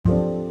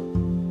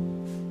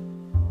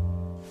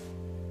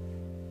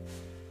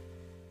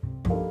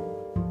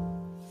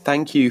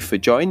Thank you for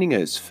joining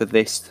us for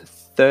this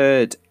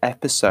third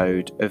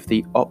episode of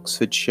the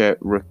Oxfordshire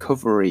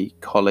Recovery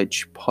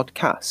College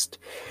podcast.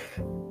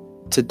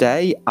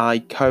 Today, I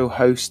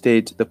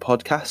co-hosted the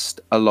podcast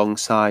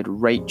alongside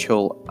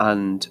Rachel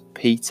and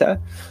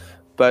Peter.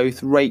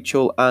 Both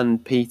Rachel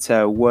and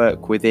Peter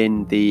work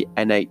within the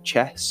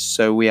NHS,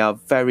 so we are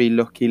very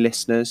lucky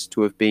listeners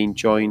to have been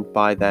joined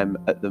by them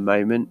at the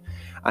moment,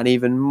 and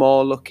even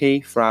more lucky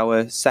for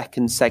our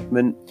second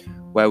segment,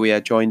 where we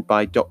are joined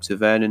by Dr.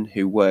 Vernon,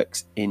 who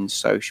works in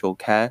social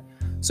care.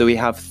 So we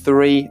have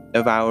three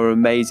of our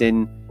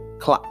amazing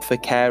Clap for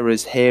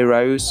Carers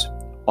heroes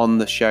on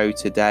the show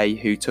today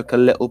who took a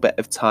little bit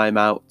of time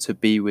out to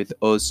be with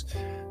us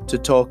to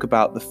talk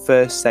about the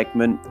first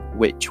segment,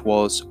 which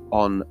was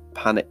on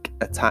panic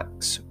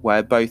attacks,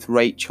 where both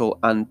Rachel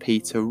and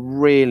Peter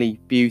really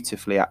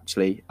beautifully,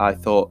 actually, I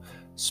thought,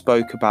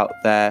 spoke about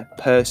their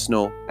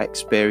personal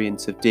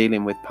experience of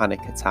dealing with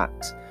panic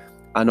attacks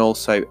and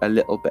also a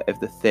little bit of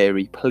the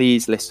theory.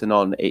 Please listen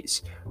on.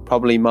 It's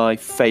probably my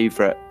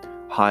favourite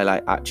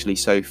highlight actually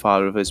so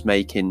far of us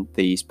making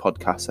these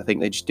podcasts. I think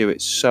they just do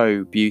it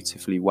so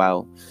beautifully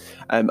well.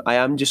 I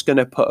am just going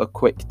to put a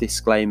quick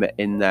disclaimer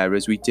in there,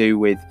 as we do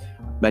with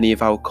many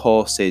of our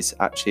courses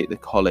actually at the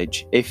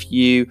college. If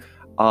you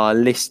are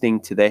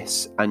listening to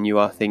this and you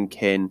are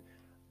thinking,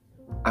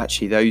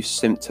 actually those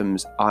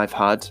symptoms I've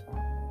had,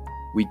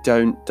 we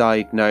don't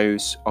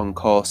diagnose on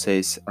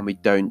courses and we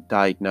don't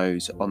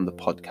diagnose on the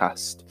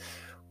podcast.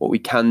 What we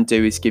can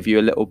do is give you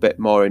a little bit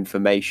more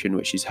information,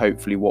 which is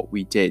hopefully what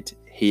we did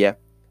here.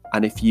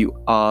 And if you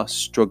are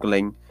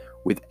struggling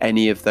with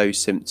any of those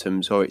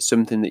symptoms, or it's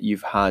something that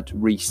you've had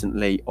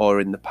recently or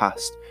in the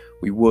past,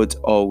 we would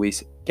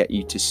always get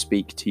you to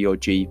speak to your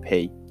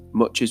GP,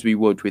 much as we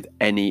would with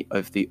any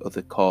of the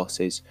other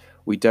courses.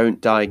 We don't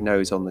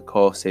diagnose on the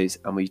courses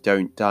and we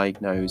don't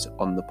diagnose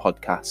on the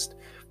podcast.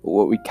 But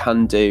what we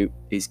can do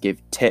is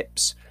give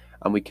tips,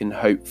 and we can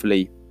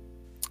hopefully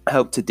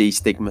help to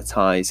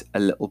destigmatise a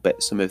little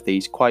bit some of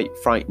these quite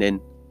frightening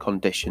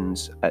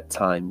conditions at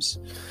times.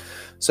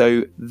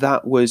 So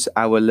that was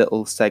our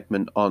little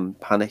segment on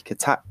panic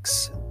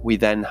attacks. We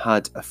then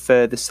had a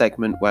further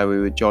segment where we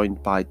were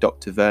joined by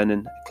Dr.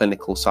 Vernon, a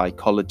clinical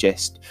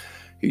psychologist,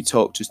 who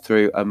talked us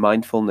through a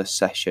mindfulness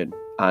session.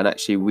 And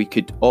actually we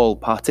could all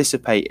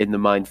participate in the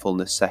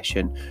mindfulness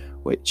session,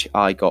 which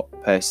I got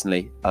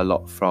personally a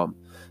lot from.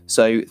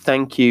 So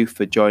thank you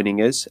for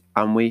joining us,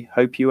 and we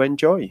hope you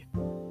enjoy.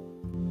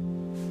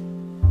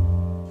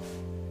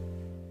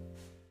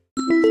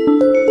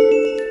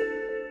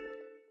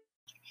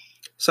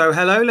 So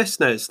hello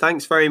listeners,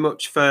 thanks very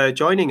much for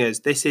joining us.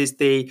 This is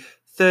the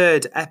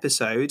third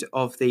episode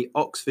of the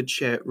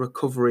Oxfordshire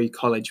Recovery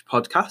College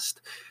podcast.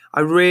 I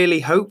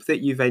really hope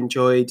that you've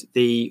enjoyed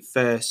the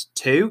first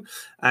two.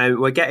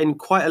 We're getting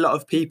quite a lot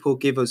of people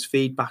give us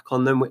feedback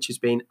on them, which has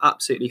been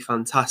absolutely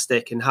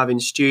fantastic, and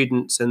having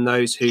students and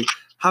those who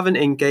haven't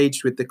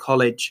engaged with the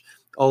college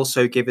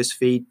also give us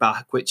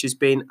feedback, which has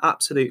been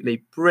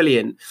absolutely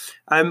brilliant.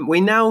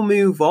 We now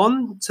move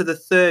on to the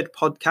third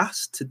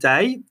podcast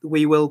today.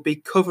 We will be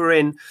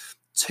covering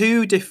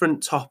two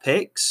different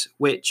topics,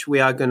 which we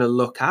are going to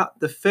look at.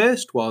 The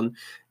first one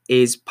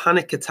is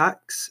panic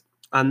attacks,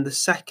 and the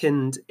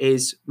second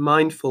is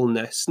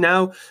mindfulness.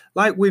 Now,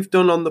 like we've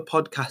done on the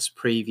podcast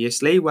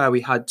previously, where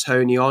we had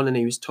Tony on and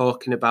he was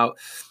talking about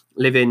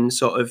living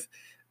sort of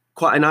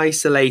quite an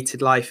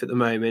isolated life at the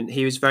moment.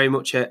 He was very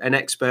much an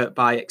expert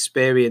by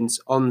experience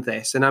on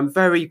this. And I'm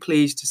very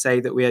pleased to say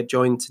that we are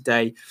joined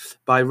today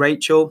by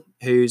Rachel,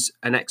 who's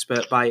an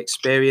expert by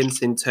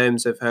experience in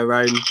terms of her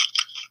own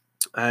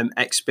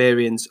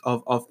experience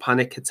of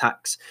panic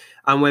attacks.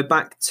 And we're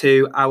back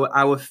to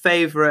our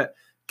favourite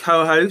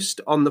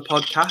co-host on the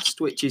podcast,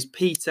 which is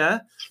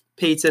Peter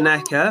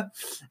Necker.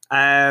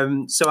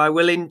 So I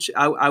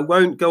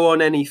won't go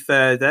on any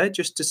further,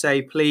 just to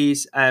say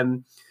please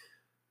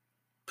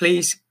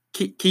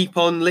keep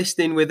on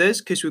listening with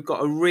us, because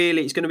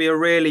it's going to be a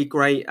really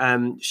great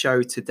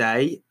show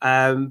today.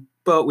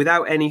 But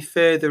without any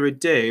further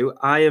ado,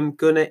 I am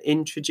going to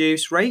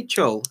introduce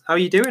Rachel. How are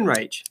you doing,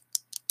 Rach?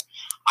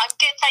 I'm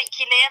good, thank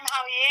you, Liam.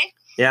 How are you?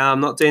 Yeah,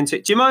 I'm not doing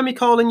too. Do you mind me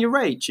calling you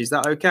Rach? Is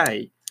that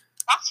okay?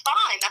 That's fine.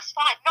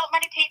 Not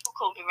many people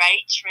call me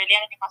Rach, really,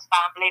 only my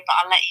family, but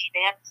I'll let you,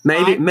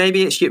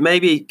 Liam.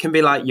 Maybe it can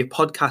be like your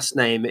podcast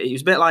name. It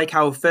was a bit like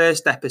our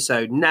first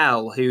episode.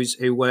 Nell,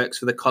 who works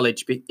for the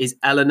college, is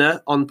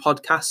Eleanor on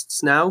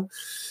podcasts now.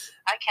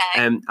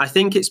 Okay. I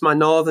think it's my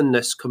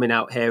northernness coming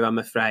out here, I'm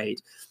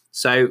afraid.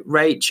 So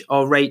Rach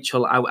or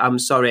Rachel, I'm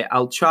sorry,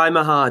 I'll try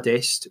my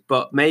hardest,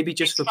 but maybe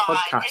just for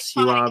podcasts,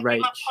 you are Rach.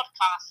 My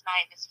podcast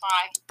name is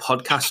fine.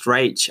 Podcast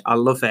Rach, I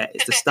love it.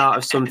 It's the start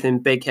of something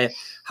big here.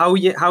 How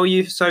are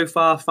you so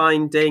far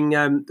finding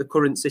the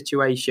current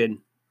situation?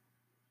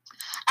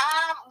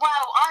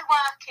 Well, I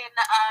work in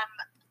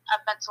a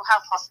mental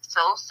health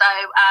hospital, so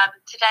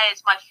today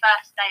is my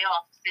first day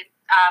off since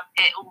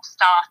it all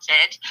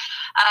started.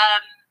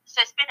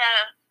 So it's been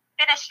a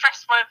been a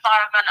stressful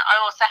environment. I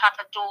also have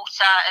a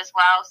daughter as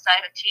well, so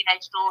a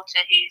teenage daughter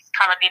who's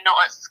currently not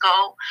at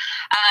school.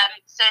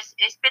 So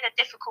it's been a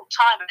difficult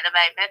time at the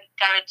moment,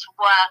 going to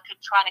work and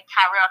trying to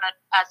carry on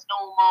as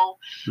normal,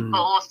 but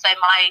also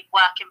my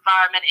work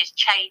environment is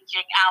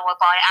changing hour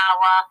by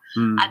hour,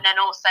 and then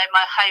also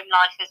my home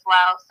life as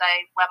well. So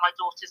where my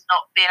daughter's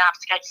not being able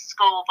to go to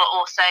school, but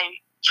also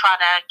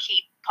trying to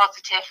keep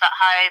positive at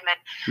home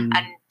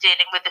and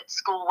dealing with the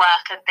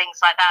schoolwork and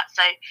things like that.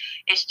 So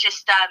it's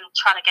just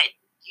trying to get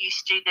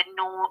used to the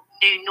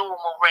new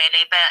normal,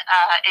 really. But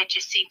it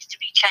just seems to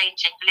be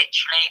changing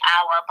literally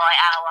hour by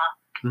hour.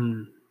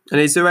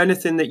 And is there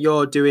anything that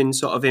you're doing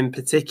sort of in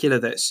particular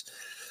that's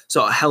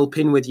sort of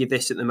helping with you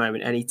this at the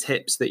moment? Any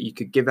tips that you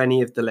could give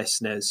any of the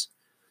listeners?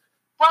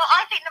 Well,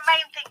 I think the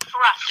main thing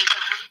for us is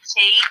a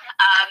routine.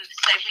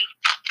 So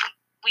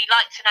we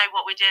like to know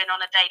what we're doing on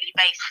a daily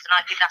basis, and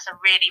I think that's a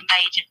really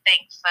major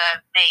thing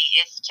for me,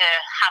 is to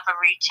have a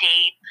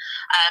routine,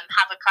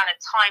 have a kind of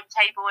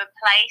timetable in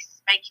place,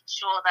 making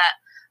sure that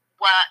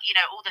work,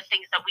 all the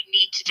things that we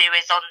need to do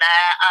is on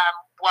there,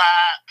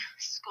 work,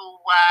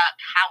 schoolwork,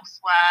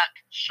 housework,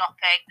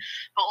 shopping,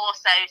 but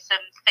also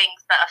some things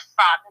that are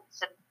fun and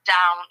some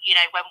down,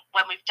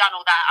 when we've done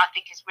all that, I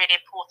think it's really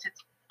important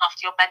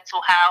after your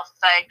mental health.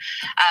 So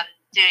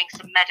doing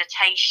some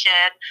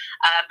meditation,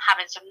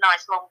 having some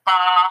nice long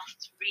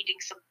baths, reading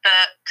some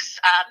books,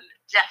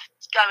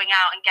 going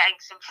out and getting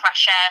some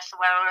fresh air, so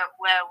where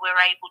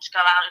we're able to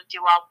go out and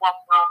do our one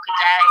walk a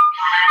day.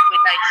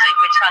 We're noticing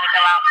we're trying to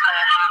go out for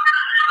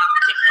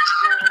different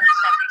walks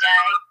every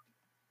day.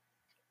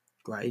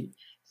 Great.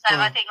 So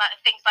I think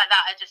things like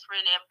that are just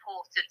really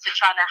important, to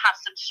trying to have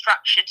some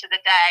structure to the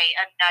day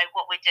and know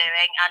what we're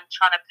doing, and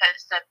trying to put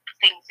some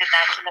things in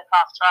there to look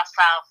after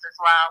ourselves as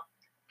well.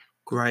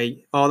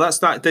 Great. Oh,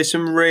 there's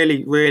some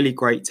really, really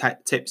great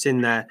tips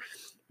in there,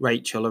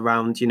 Rachel,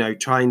 around,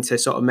 trying to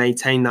sort of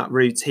maintain that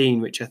routine,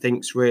 which I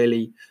think is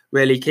really,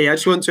 really key. I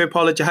just want to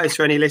apologise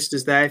for any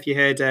listeners there if you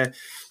heard a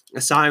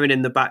siren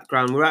in the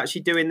background. We're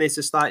actually doing this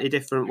a slightly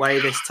different way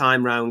this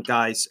time round,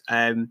 guys,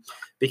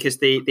 because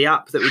the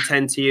app that we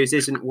tend to use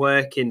isn't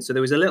working. So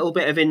there was a little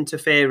bit of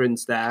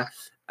interference there.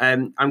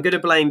 I'm going to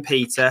blame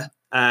Peter.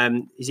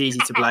 He's easy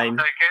to blame.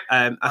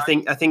 I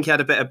think he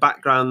had a bit of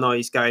background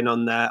noise going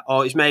on there,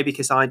 or it's maybe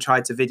because I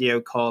tried to video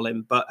call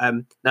him. But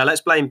now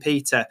let's blame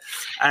Peter.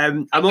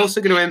 I'm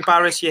also going to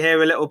embarrass you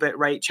here a little bit,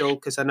 Rachel,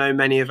 because I know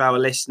many of our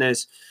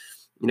listeners,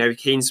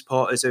 keen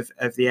supporters of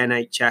the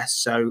NHS.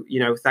 So,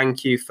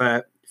 thank you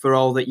for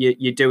all that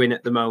you're doing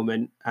at the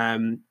moment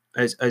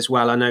as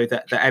well. I know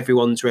that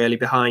everyone's really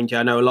behind you.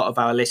 I know a lot of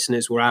our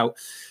listeners were out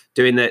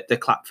doing the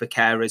clap for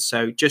carers.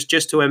 So just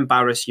to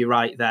embarrass you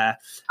right there.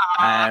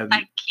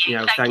 Thank you.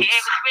 Thanks.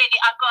 It was really,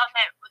 I've got to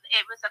admit,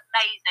 it was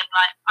amazing.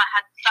 Like, I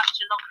had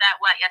such a long day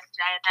at work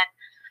yesterday, and then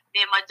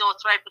me and my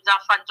daughter opened our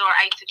front door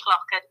at 8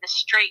 o'clock, and the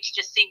streets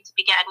just seem to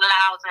be getting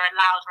louder and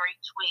louder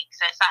each week.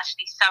 So it's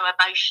actually so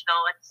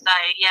emotional. And so,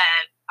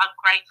 yeah, I'm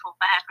grateful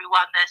for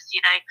everyone that's,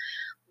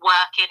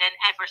 working and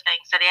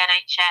everything. So the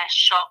NHS,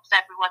 shops,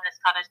 everyone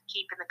that's kind of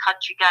keeping the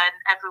country going.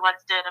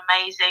 Everyone's doing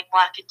amazing,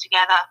 working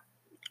together.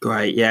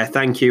 Great. Yeah.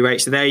 Thank you,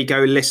 Rach. So there you go,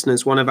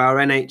 listeners, one of our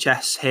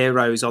NHS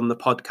heroes on the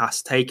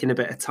podcast, taking a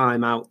bit of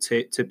time out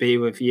to be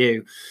with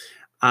you.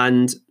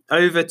 And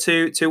over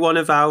to one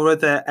of our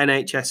other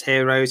NHS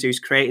heroes who's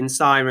creating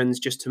sirens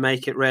just to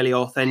make it really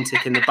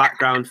authentic in the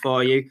background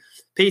for you.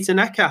 Peter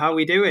Necker, how are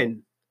we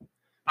doing?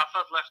 I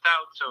felt left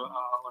out, so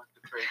I wanted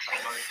to create some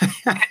noise.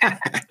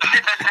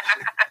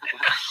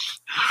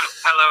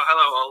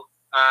 Hello all.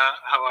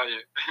 How are you?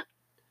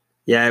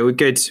 Yeah, we're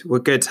good. We're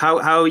good. How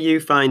are you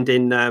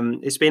finding?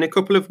 It's been a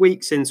couple of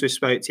weeks since we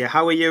spoke to you.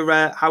 How are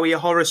your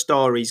horror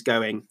stories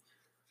going?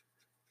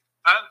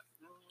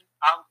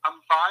 I'm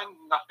fine.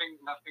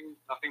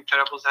 Nothing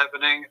terrible is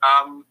happening.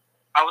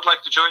 I would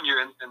like to join you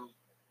in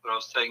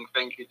saying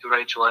thank you to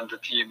Rachel and the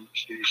team.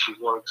 She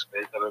works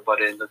with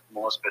everybody in the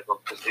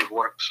hospital because they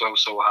work so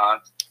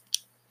hard.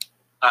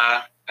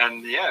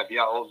 And yeah, we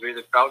are all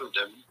really proud of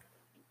them.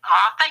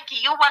 Oh, thank you.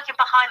 You're working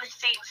behind the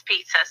scenes,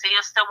 Peter. So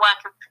you're still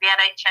working for the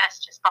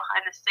NHS, just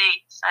behind the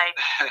scenes. So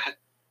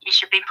you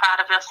should be proud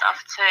of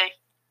yourself too.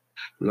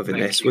 Loving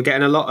this. We're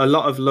getting a lot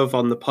of love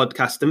on the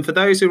podcast. And for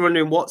those who are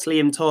wondering what's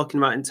Liam talking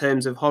about in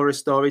terms of horror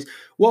stories,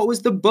 what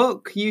was the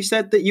book you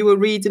said that you were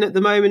reading at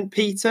the moment,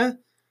 Peter?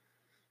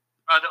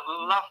 The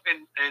Love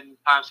in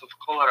Times of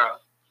Cholera,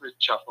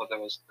 which I thought that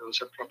was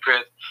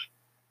appropriate.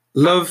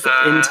 Love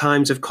in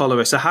Times of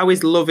Cholera. So how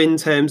is love in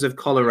terms of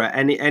cholera?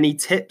 Any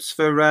tips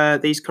for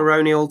these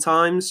coronial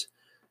times?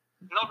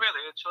 Not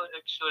really. It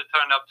actually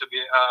turned out to be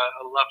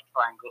a love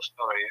triangle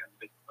story and a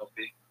bit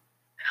copy.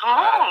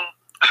 Oh.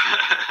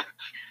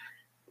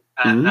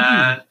 And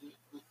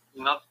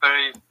not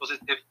very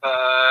positive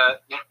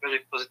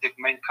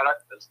main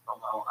characters, I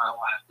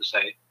have to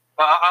say.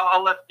 But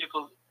I'll let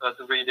people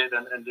to read it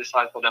and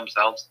decide for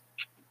themselves.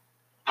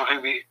 I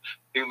think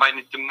we might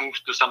need to move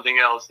to something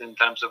else in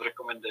terms of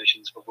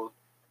recommendations for book.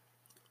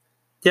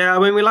 Yeah, I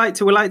mean, we like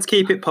to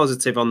keep it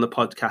positive on the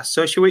podcast.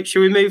 So should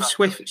we move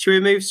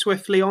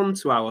swiftly on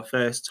to our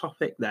first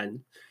topic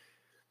then?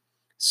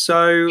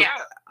 So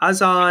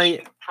as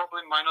I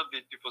probably might not be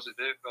too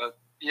positive, but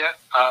yeah,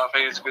 I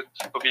think it's good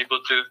for people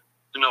to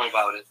know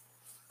about it.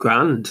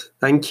 Grand,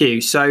 thank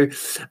you. So,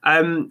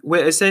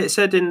 as I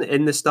said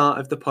in the start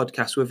of the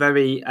podcast, we're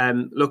very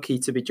lucky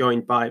to be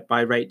joined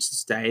by Rachel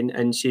today,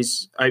 and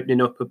she's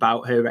opening up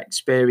about her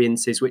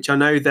experiences, which I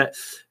know that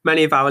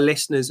many of our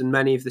listeners and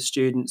many of the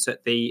students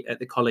at the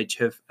college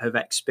have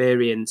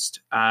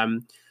experienced.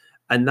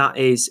 And that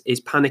is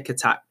panic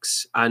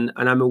attacks, and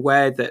I'm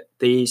aware that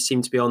these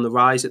seem to be on the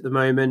rise at the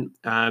moment.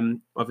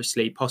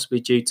 Obviously, possibly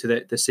due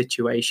to the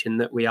situation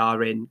that we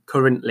are in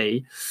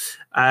currently.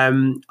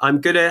 I'm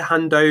going to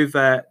hand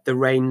over the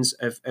reins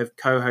of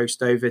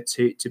co-host over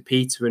to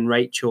Peter and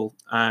Rachel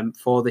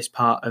for this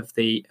part of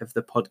the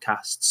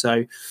podcast.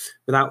 So,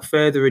 without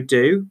further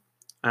ado,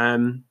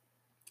 now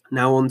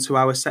on to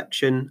our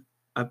section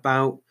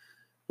about.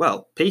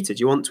 Well, Peter, do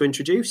you want to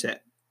introduce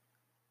it?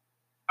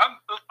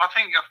 I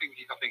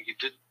think you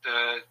did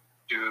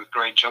do a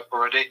great job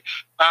already.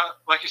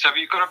 Like you said,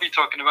 we're going to be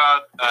talking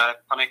about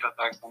panic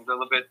attacks and a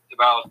little bit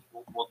about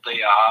what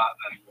they are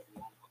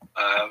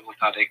and what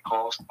are they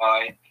caused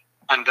by,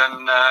 and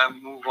then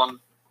move on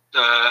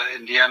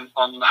in the end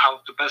on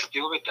how to best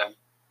deal with them.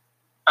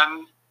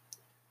 And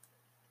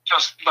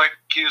just like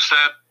you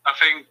said, I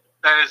think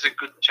there is a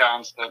good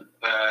chance that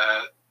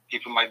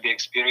people might be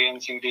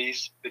experiencing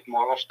these a bit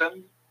more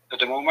often at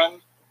the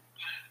moment.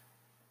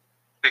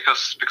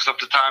 Because of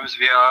the times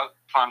we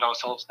find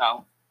ourselves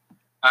now.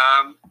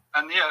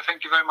 And yeah,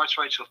 thank you very much,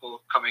 Rachel, for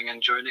coming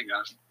and joining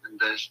us in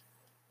this.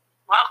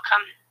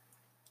 Welcome.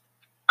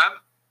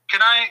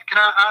 Can I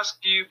ask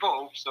you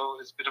both? So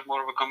it's a bit of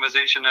more of a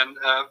conversation. And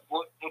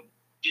what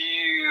do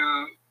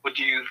you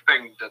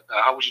think that?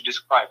 How would you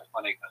describe a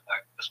panic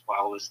attack as for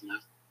our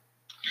listeners?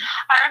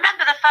 I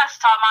remember the first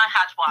time I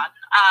had one,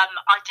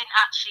 I didn't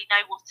actually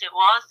know what it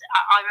was.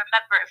 I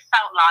remember it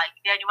felt like,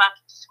 the only way I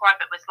can describe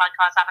it was like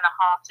I was having a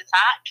heart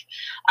attack.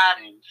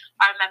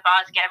 I remember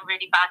I was getting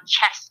really bad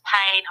chest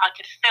pain. I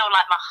could feel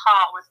like my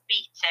heart was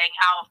beating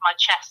out of my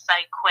chest so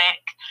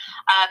quick.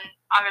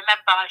 I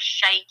remember I was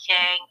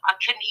shaking. I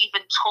couldn't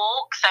even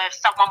talk. So if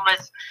someone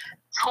was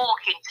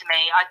talking to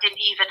me, I didn't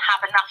even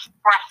have enough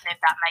breath,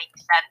 if that makes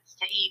sense,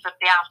 to even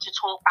be able to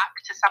talk back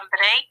to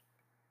somebody.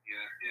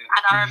 Yeah.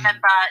 And I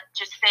remember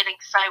just feeling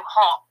so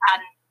hot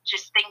and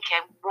just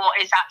thinking, what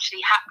is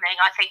actually happening?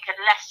 I think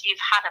unless you've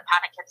had a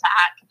panic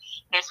attack,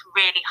 it's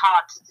really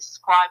hard to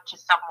describe to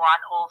someone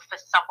or for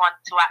someone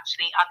to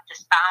actually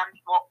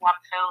understand what one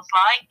feels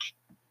like.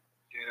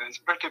 Yeah,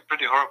 it's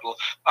pretty horrible.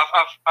 I've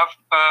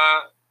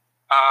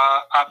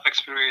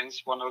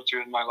experienced one or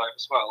two in my life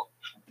as well.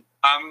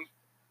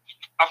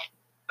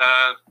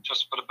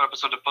 Just for the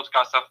purpose of the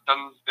podcast, I've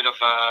done a bit of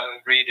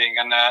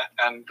reading, and I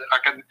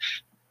can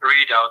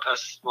read out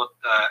as what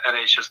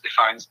NHS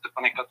defines the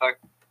panic attack,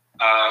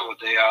 what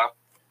they are.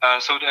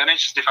 So the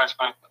NHS defines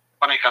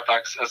panic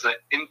attacks as an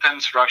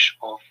intense rush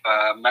of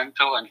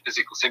mental and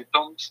physical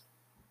symptoms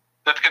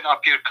that can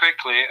appear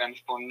quickly and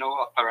for no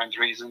apparent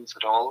reasons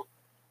at all.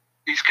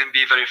 These can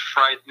be very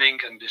frightening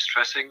and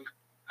distressing.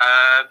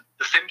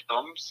 The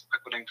symptoms,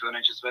 according to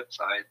NHS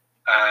website,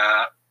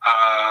 are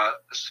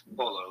as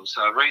follows: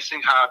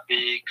 racing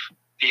heartbeat,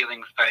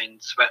 feeling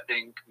faint,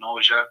 sweating,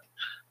 nausea,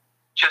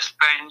 chest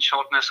pain,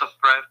 shortness of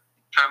breath,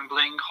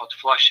 trembling, hot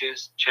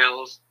flushes,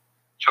 chills,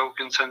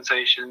 choking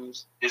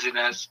sensations,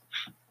 dizziness,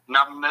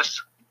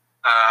 numbness,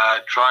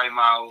 dry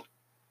mouth,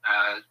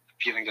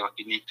 feeling like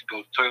you need to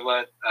go to the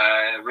toilet,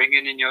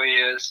 ringing in your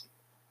ears,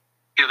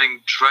 feeling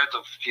dread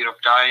of fear of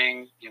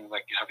dying,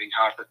 like you're having a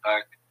heart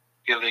attack,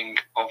 feeling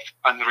of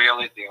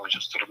unreality or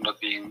just sort of not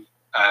being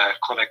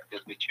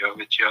connected with your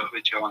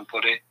own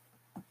body.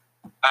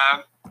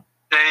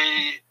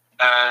 They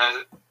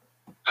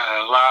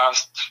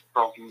last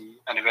from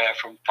anywhere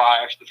from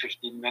 5 to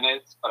 15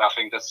 minutes, but I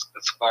think that's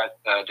quite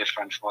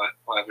different for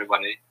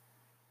everybody.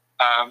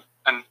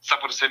 And some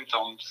of the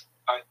symptoms,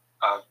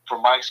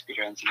 from my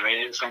experience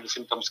anyway, some of the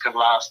symptoms can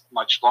last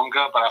much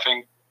longer, but I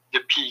think the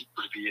peak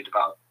would be at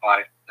about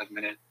 5-10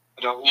 minutes.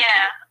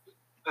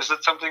 Is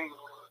that something?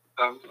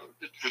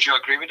 Would you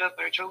agree with that,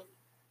 Rachel?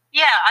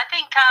 Yeah, I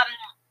think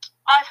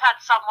I've had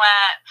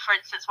somewhere, for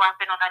instance, where I've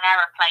been on an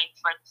aeroplane,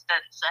 for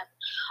instance, and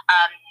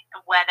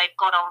where they've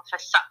gone on for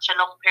such a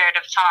long period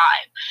of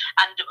time.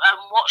 And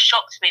what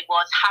shocked me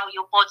was how long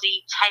your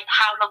body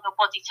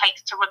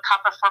takes to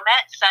recover from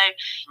it. So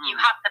you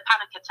have the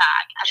panic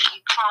attack and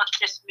you can't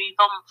just move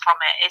on from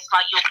it. It's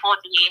like your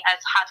body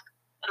has had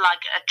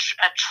like a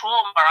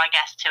trauma, I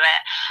guess, to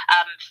it,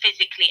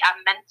 physically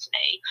and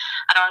mentally.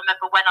 And I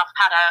remember when I've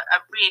had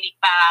a really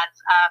bad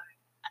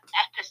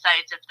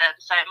episodes of them,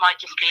 so it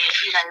might just be,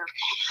 you know,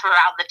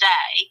 throughout the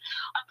day.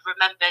 I've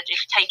remembered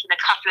it's taken a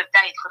couple of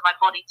days for my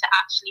body to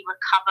actually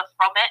recover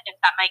from it, if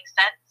that makes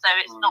sense. So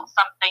it's not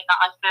something that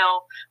I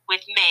feel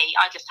with me,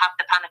 I just have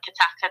the panic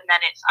attack and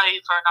then it's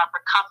over and I've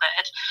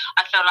recovered.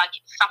 I feel like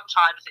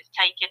sometimes it's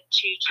taken 2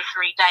 to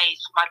 3 days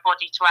for my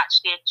body to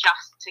actually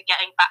adjust to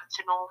getting back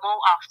to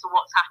normal after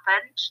what's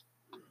happened.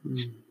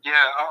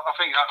 Yeah, I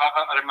think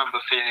I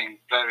remember feeling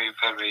very,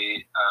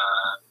 very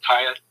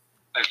tired.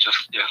 I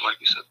just, like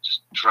you said,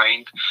 just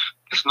drained.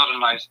 It's not a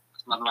nice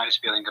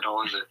feeling at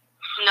all, is it?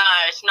 No,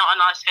 it's not a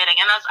nice feeling.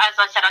 And as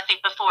I said, I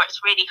think before, it's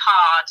really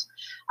hard.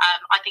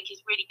 I think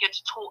it's really good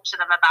to talk to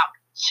them about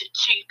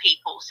to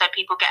people, so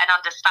people get an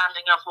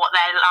understanding of what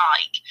they're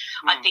like.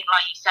 I think,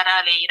 like you said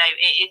earlier, you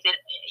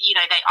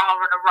know, they are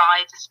on a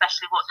rise,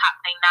 especially what's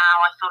happening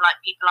now. I feel like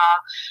people are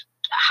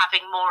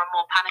having more and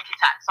more panic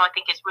attacks, so I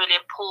think it's really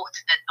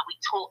important that we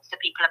talk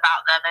to people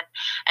about them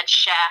and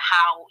share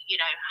how, you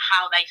know,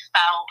 how they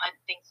felt and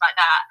things like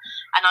that.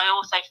 And I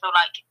also feel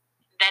like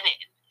then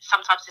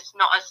sometimes it's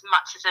not as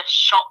much as a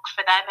shock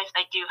for them if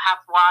they do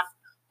have one,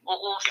 or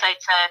also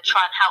to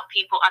try and help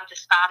people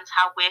understand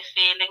how we're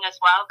feeling as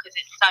well, because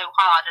it's so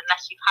hard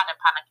unless you've had a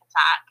panic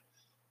attack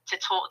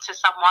to talk to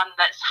someone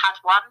that's had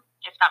one,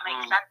 if that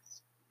makes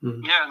sense.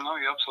 Yeah,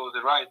 no, you're absolutely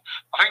right.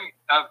 I think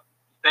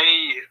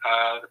the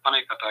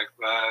panic attack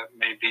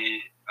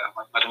maybe,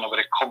 I don't know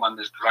whether common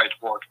is the right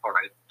word for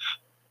it,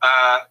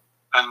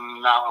 and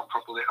now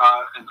probably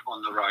are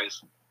on the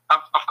rise.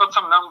 I've got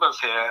some numbers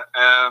here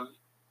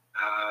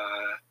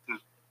in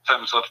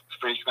terms of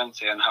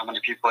frequency and how many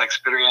people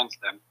experience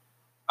them.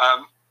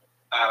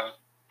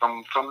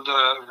 From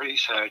the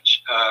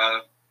research,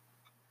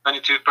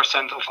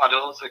 22% of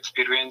adults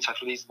experience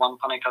at least one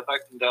panic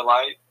attack in their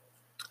life.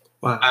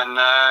 Wow. And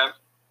I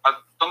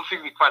don't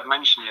think we quite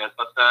mentioned yet,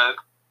 but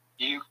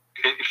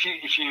if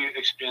you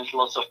experience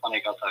lots of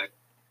panic attack,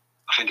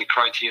 I think the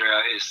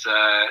criteria is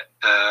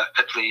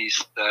at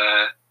least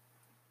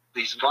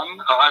one,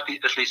 or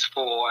at least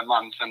 4 a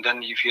month, and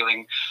then you're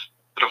feeling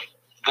sort of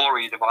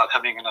worried about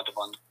having another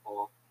one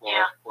or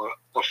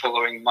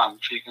following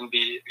month. You can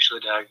be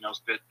actually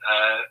diagnosed with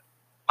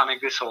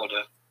panic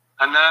disorder.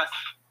 And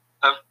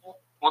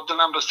what the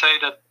numbers say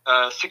that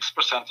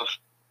 6% of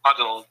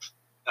adults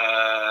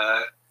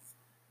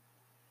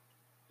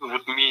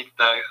would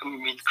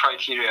meet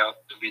criteria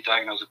to be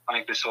diagnosed with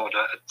panic disorder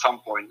at some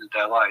point in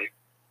their life.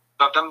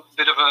 So I've done a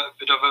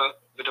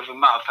bit of a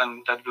math,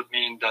 and that would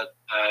mean that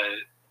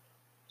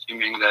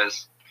assuming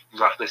there's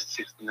roughly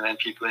 60 million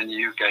people in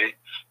the UK,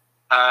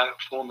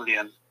 4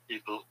 million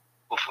people,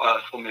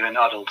 4 million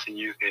adults in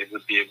the UK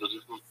would be able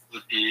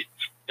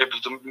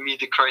to meet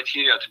the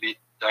criteria to be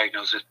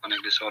diagnosed with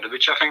panic disorder,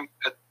 which I think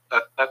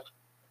that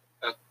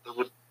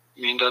would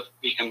mean that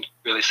we can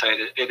really say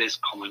that it is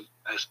common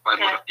as quite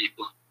a lot of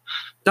people.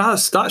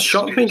 That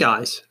shocked me,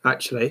 guys.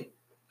 Actually,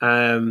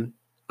 I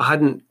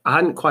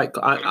hadn't quite.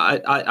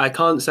 I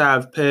can't say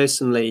I've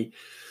personally,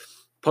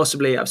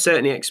 possibly, I've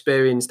certainly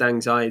experienced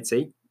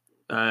anxiety,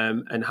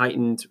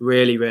 and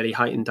really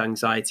heightened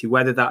anxiety.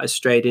 Whether that has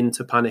strayed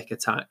into panic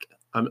attack,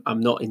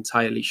 I'm not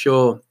entirely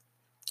sure.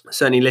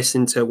 Certainly,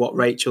 listening to what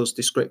Rachel's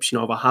description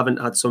of, I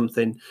haven't had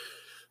something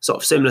sort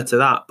of similar to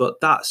that, but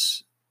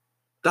that's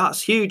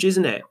huge,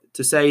 isn't it?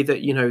 To say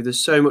that, you know,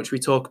 there's so much we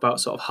talk about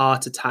sort of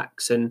heart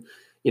attacks, and,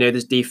 you know,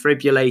 there's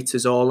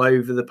defibrillators all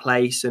over the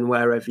place and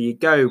wherever you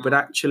go, but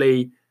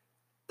actually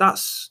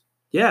that's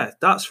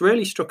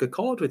really struck a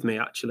chord with me,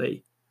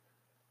 actually.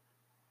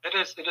 It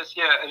is. A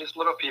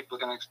lot of people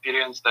can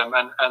experience them,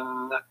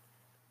 and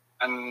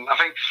I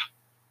think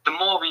the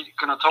more we're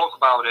going to talk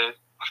about it,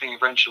 I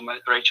think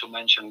Rachel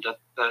mentioned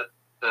that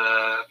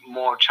the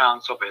more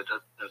chance of it,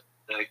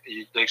 that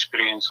the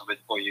experience of it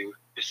for you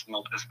is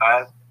not as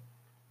bad.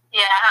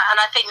 Yeah, and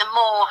I think the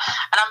more,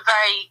 and I'm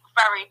very,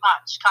 very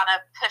much kind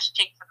of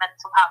pushing for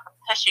mental health and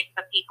pushing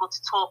for people to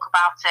talk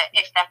about it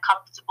if they're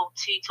comfortable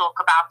to talk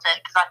about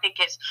it, because I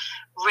think it's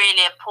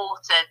really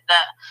important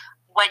that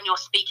when you're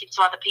speaking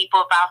to other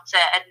people about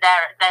it and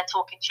they're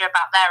talking to you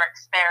about their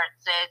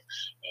experiences,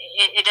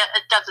 it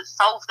doesn't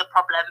solve the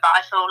problem, but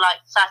I feel like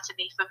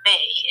certainly for me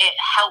it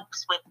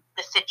helps with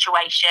the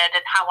situation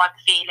and how I'm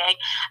feeling,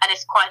 and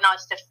it's quite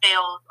nice to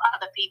feel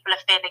other people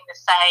are feeling the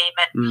same,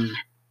 and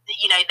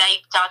you know,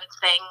 they've done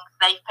things,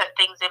 they've put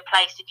things in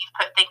place, and you've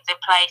put things in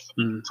place, and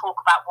you can talk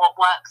about what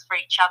works for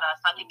each other.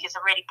 So I think it's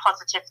a really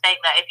positive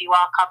thing that if you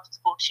are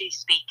comfortable to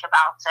speak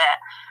about it,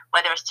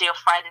 whether it's to your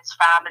friends,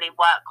 family,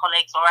 work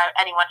colleagues, or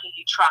anyone who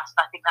you trust,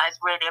 I think that is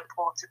really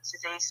important to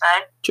do so.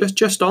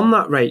 Just on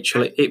that,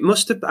 Rachel, it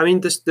must have, I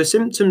mean, the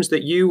symptoms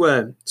that you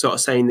were sort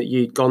of saying that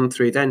you'd gone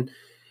through then,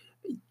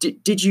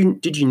 did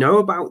you know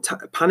about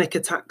panic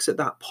attacks at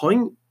that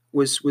point?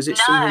 Was it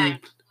something?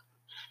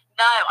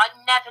 No, I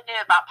never knew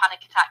about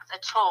panic attacks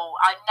at all.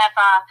 I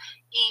never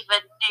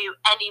even knew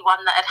anyone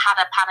that had had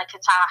a panic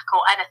attack or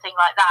anything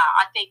like that.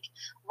 I think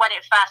when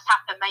it first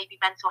happened, maybe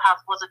mental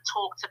health wasn't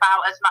talked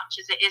about as much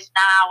as it is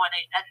now. And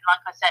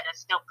like I said, they're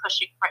still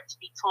pushing for it to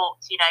be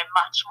talked,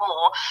 much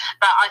more.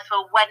 But I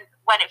feel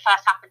when it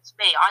first happened to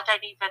me, I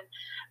don't even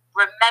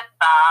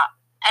remember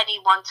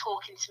anyone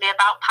talking to me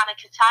about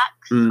panic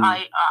attacks.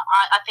 I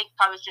think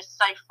I was just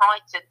so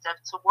frightened of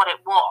to what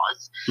it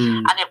was.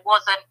 And it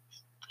wasn't,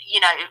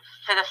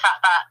 for the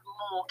fact that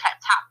more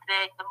kept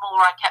happening, the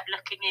more I kept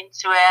looking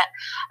into it,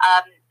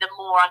 the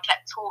more I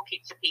kept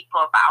talking to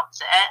people about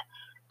it,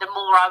 the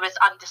more I was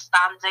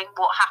understanding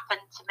what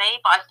happened to me.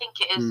 But I think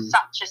it is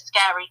such a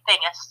scary thing,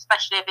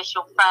 especially if it's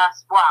your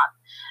first one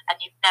and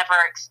you've never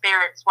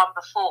experienced one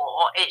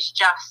before. It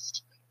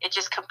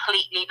just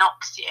completely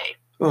knocks you.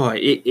 Oh,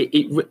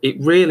 it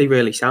really,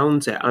 really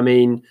sounds it. I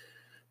mean,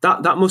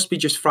 that must be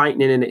just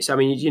frightening in its. I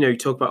mean, you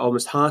talk about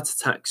almost heart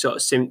attack sort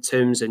of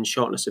symptoms and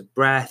shortness of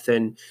breath,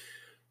 and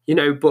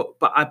but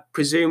I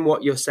presume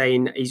what you're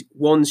saying is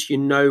once you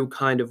know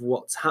kind of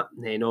what's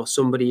happening, or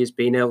somebody has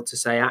been able to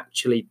say,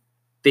 actually,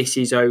 this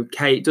is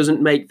okay. It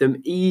doesn't make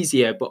them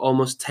easier, but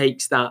almost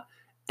takes that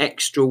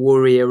extra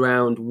worry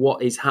around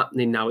what is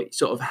happening now. It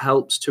sort of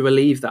helps to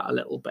relieve that a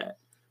little bit.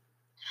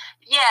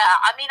 Yeah,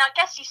 I mean, I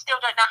guess you still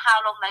don't know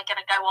how long they're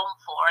going to go on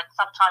for, and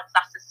sometimes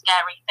that's a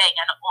scary thing.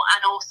 And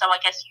also,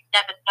 I guess you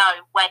never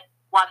know when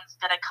one's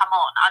going to come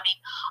on. I mean,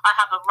 I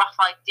have a rough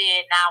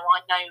idea now.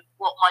 I know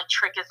what my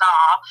triggers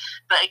are,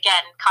 but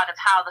again, kind of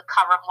how the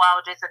current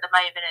world is at the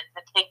moment and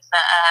the things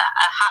that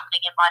are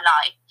happening in my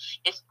life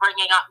is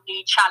bringing up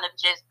new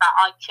challenges that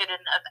I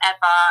couldn't have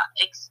ever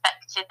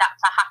expected that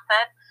to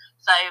happen.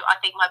 So I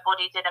think my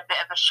body's in a bit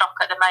of a shock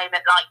at the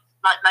moment,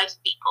 like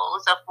most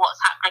people's, of what's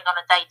happening on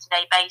a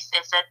day-to-day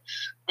basis and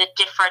the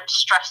different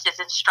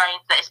stresses and strains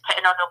that it's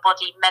putting on your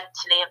body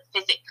mentally and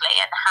physically,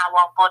 and how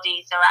our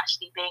bodies are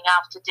actually being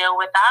able to deal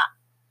with that.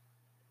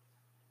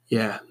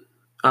 Yeah.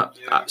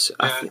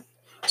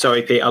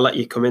 Sorry, Pete, I'll let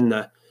you come in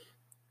there.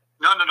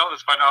 No,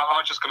 that's fine. I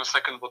was just going to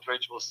second what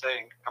Rachel was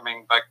saying.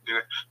 Coming back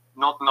to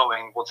not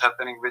knowing what's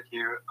happening with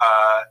you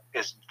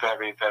is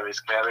very, very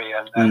scary.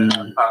 And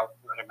I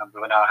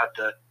remember when I had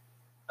the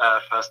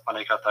first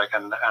panic attack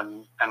and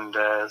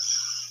the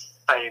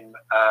same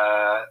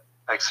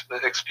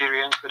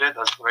experience with it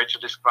as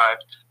Rachel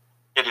described.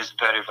 It is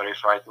very, very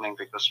frightening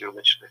because you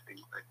literally think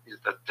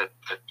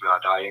that you are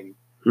dying.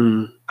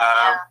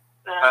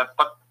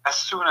 But as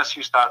soon as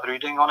you start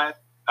reading on it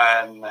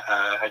and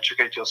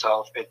educate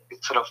yourself, it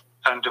sort of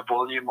turned the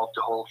volume of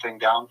the whole thing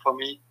down for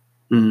me.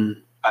 And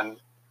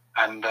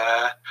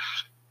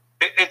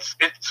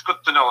it's good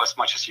to know as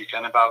much as you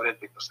can about it,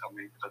 because I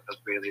mean that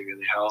really,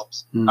 really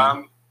helps.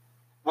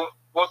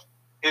 What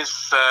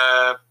is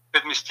a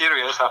bit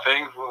mysterious, I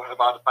think,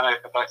 about the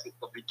panic attacks is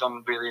that we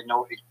don't really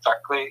know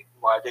exactly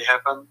why they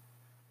happen.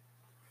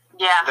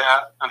 Yeah. There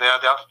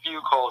are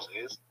few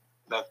causes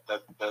that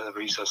the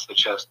research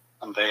suggests,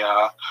 and they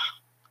are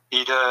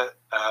either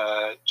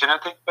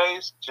genetic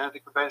based.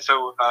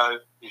 So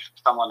if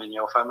someone in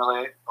your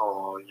family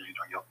or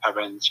your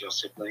parents, your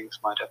siblings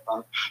might have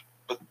them,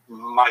 it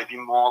might be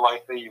more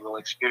likely you will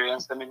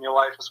experience them in your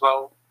life as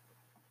well.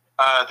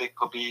 They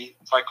could be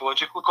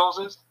psychological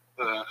causes,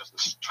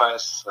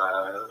 stress,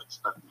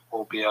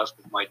 phobias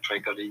that might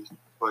trigger these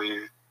for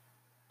you,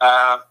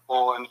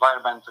 or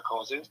environmental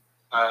causes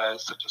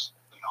such as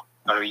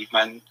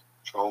bereavement,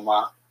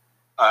 trauma,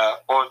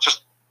 or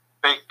just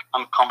big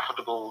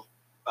uncomfortable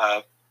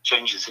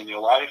changes in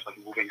your life, like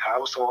moving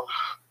house, or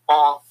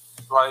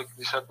like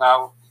we said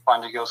now,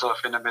 finding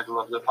yourself in the middle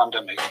of the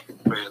pandemic.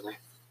 Really.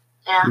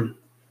 Yeah.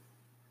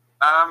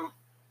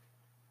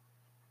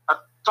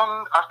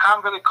 I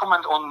can't really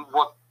comment on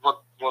what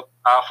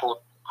I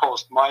thought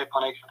caused my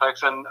panic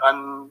attacks. And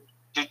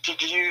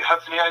did you have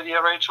any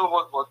idea, Rachel,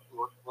 what was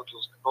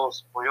the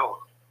cause for yours?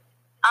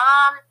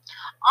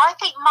 I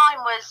think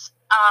mine was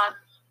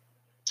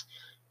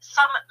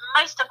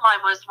most of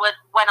mine was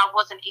when I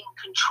wasn't in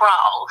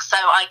control. So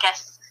I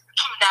guess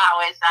now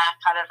is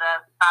kind of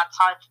a bad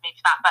time for me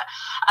for that. But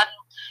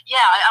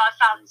I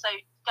found, so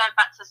going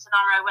back to the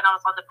scenario when I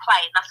was on the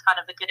plane, that's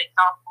kind of a good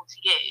example to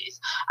use.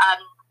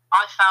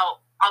 I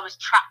felt I was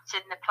trapped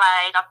in the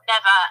plane. I've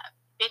never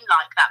been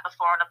like that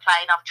before on a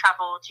plane. I've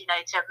travelled, to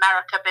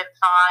America, been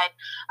fine.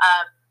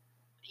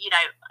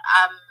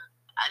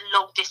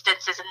 Long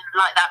distances and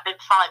like that,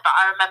 been fine. But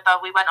I remember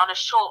we went on a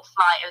short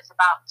flight. It was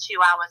about 2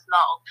 hours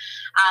long,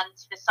 and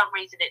for some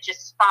reason it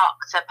just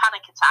sparked a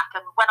panic attack.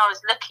 And when I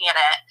was looking at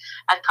it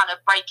and kind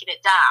of breaking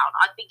it down,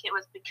 I think it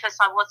was because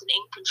I wasn't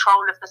in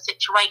control of the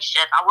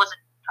situation. I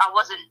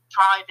wasn't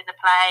driving the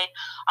plane.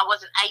 I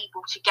wasn't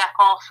able to get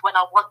off when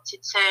I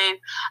wanted to.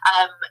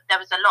 There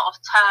was a lot of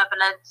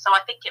turbulence. So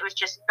I think it was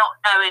just not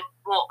knowing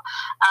what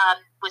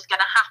was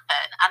going to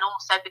happen. And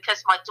also because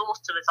my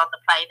daughter was on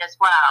the plane as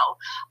well,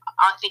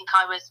 I think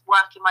I was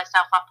working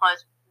myself up. I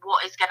was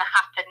what is going to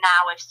happen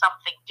now if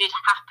something did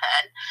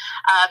happen.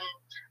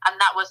 And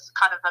that was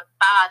kind of a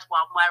bad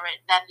one where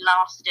it then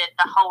lasted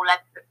the whole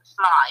length of the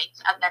flight,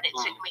 and then it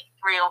took me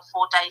 3 or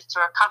 4 days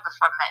to recover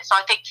from it. So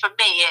I think for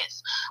me,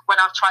 it's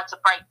when I've tried to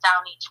break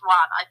down each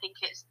one, I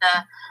think it's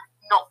the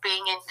not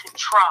being in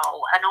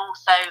control, and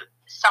also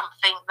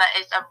something that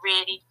is a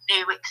really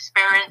new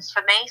experience for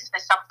me. So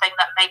something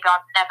that maybe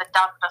I've never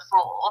done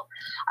before.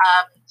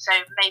 So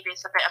maybe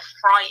it's a bit of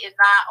fright in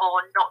that, or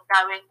not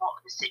knowing what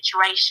the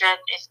situation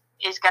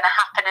is going to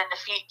happen in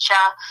the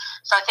future.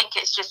 So I think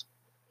it's just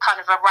kind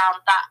of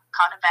around that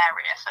kind of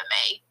area for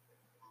me.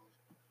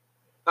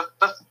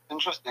 That's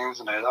interesting,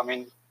 isn't it? I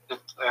mean,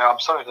 I'm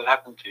sorry that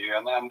happened to you,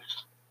 and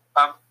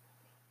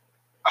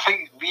I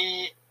think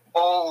we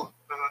all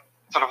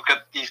sort of get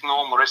these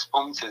normal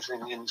responses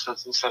in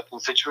certain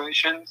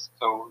situations.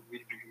 So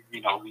we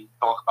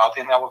talk about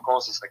in our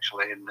courses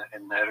actually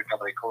in the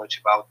recovery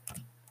college about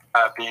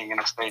being in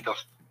a state of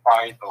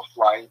fight or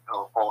flight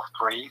or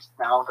freeze.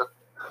 Now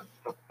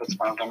that's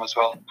one of them as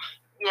well.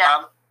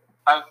 Yeah.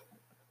 I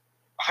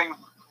think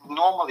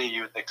normally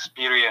you would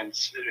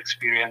experience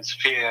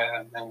fear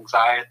and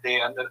anxiety,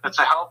 and it's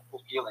a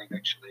helpful feeling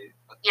actually.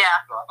 Yeah.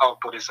 Our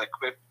body's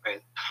equipped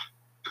with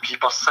to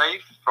keep us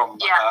safe from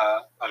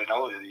I don't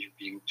know, you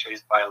being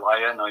chased by a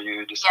lion, or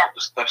you decide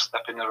to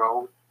step in the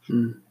road,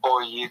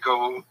 or you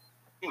go.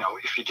 You know,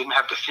 if you didn't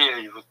have the fear,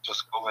 you would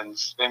just go and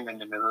swim in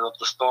the middle of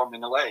the storm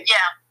in a lake.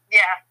 Yeah.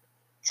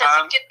 So it's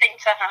a good thing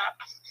to have.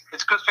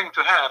 It's a good thing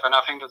to have, and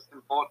I think that's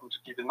important to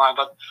keep in mind.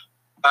 But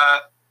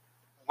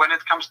when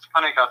it comes to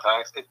panic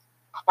attacks, it's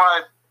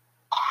quite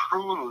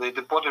cruelly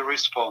the body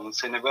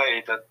responds in a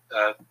way that,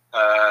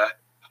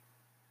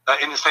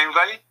 in the same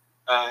way.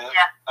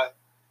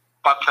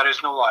 But there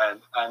is no lion,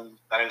 and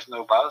there is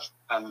no buzz,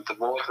 and the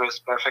water is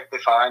perfectly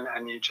fine,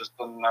 and you just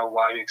don't know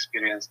why you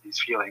experience these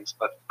feelings,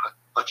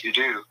 but you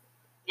do.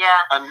 Yeah.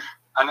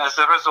 And as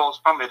a result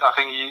from it, I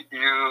think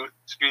you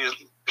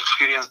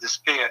experience this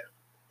fear,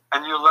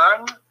 and you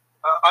learn.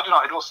 I don't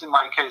know. It was in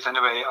my case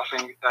anyway. I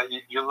think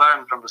you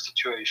learn from the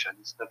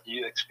situations that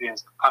you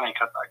experienced a panic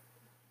attack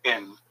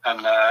in,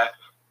 and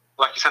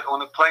like you said,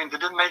 on a plane,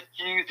 did it make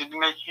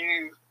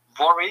you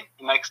worry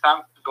the next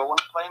time to go on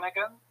a plane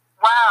again?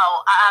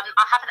 Well,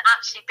 I haven't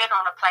actually been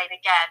on a plane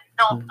again,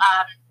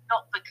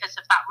 not because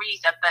of that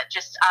reason, but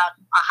just I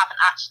haven't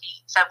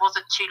actually, so it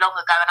wasn't too long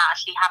ago, and I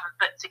actually haven't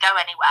booked to go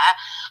anywhere.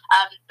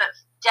 But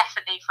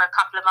definitely for a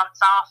couple of months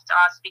after,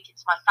 I was speaking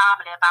to my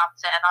family about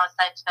it, and I was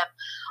saying to them,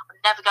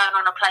 I'm never going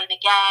on a plane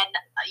again.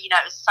 You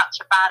know, it was such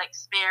a bad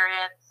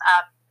experience.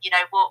 You know,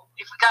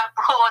 if we go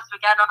abroad,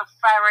 we're going on a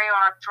ferry or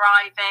I'm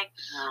driving.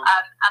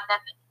 And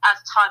then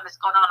as time has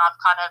gone on, I've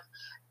kind of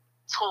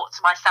talk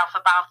to myself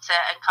about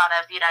it and kind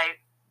of, you know,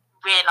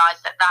 realise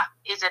that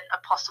isn't a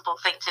possible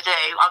thing to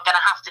do. I'm going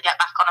to have to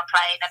get back on a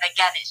plane, and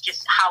again, it's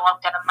just how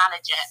I'm going to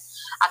manage it,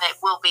 and it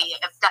will be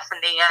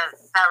definitely a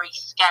very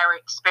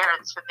scary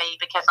experience for me,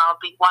 because I'll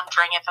be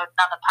wondering if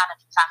another panic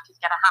attack is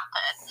going to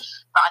happen.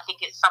 But I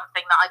think it's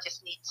something that I'll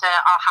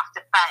have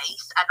to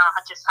face, and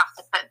I just have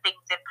to put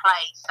things in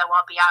place so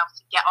I'll be able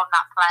to get on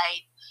that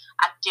plane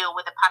and deal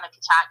with a panic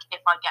attack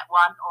if I get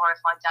one or if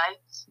I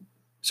don't.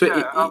 So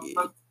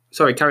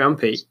sorry, carry on,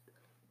 Pete.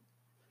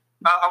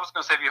 I was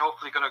going to say we're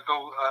hopefully going to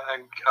go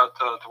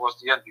towards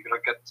the end. We're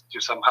going to get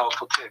to some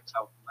helpful tips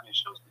how to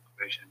manage those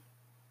situations.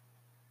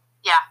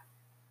 Yeah.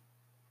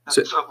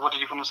 So what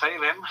did you want to say,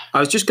 Liam? I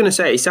was just going to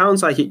say, it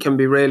sounds like it can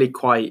be really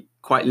quite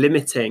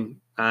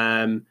limiting.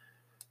 You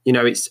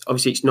know,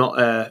 it's not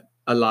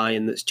a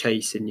lion that's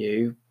chasing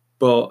you,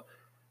 but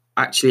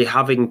actually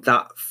having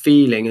that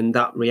feeling and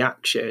that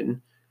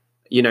reaction.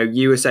 You know,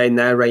 you were saying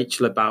there,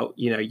 Rachel, about,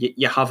 you know,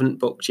 you haven't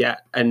booked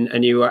yet,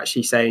 and you were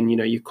actually saying, you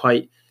know, you're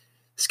quite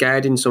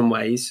scared in some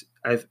ways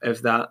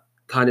of that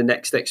kind of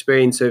next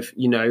experience of,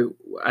 you know,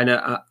 and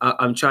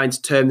I'm trying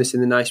to term this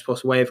in the nice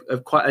possible way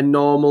of quite a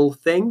normal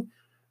thing,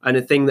 and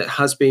a thing that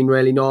has been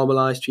really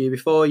normalised for you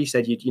before. You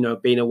said you'd, you know,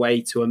 been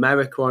away to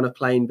America on a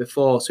plane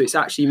before, so it's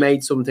actually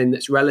made something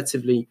that's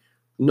relatively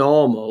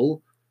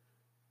normal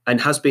and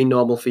has been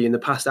normal for you in the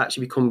past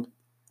actually become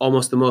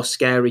almost the most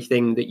scary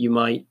thing that you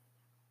might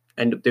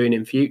end up doing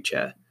in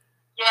future.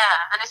 Yeah,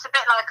 and it's a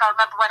bit like, I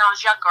remember when I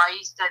was younger,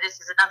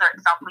 this is another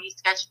example, I used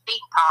to go to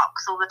theme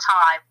parks all the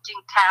time,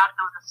 didn't care out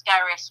of the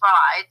scariest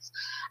rides,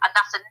 and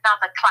that's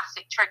another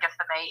classic trigger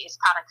for me, is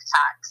panic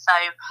attacks. So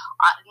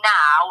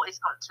now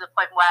it's gotten to the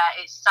point where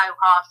it's so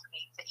hard for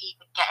me to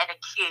even get in a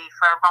queue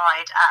for a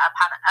ride at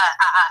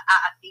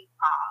a theme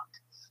park.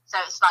 So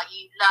it's like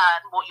you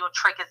learn what your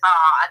triggers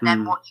are and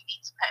then what you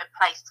need to put in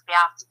place to be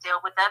able to deal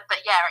with them.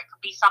 But yeah, it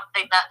could be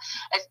something that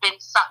has been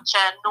such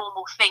a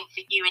normal thing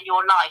for you in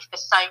your life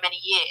for so many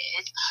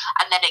years,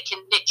 and then it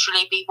can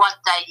literally be one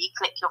day you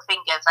click your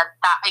fingers and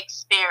that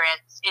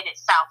experience in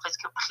itself has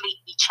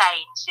completely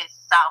changed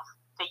itself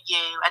for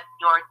you and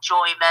your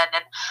enjoyment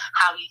and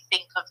how you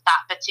think of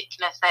that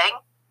particular thing.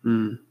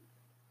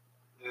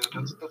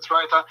 Yeah, that's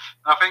right.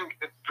 I think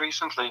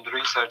recently in the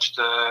research,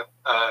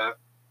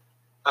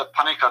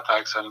 panic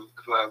attacks and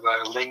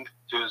were linked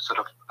to sort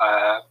of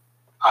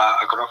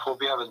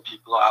agoraphobia, when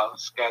people are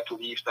scared to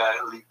leave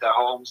their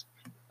homes,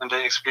 and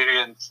they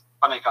experience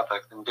panic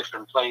attacks in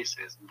different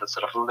places, and that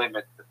sort of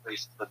limit the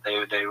places that they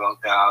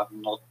are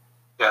not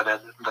there,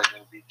 that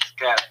they'll be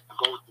scared to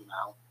go to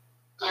now.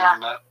 Yeah.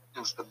 And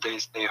instead they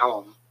stay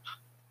home.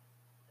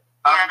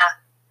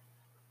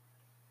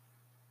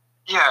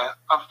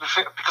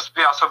 Because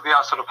we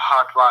are sort of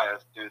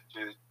hardwired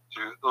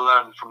to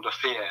learn from the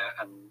fear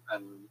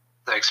and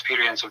the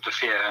experience of the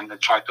fear, and then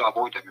try to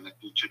avoid them in the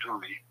future,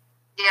 don't we?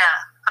 Yeah,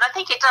 and I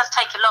think it does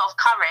take a lot of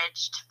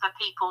courage for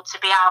people to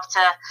be able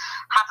to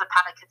have a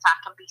panic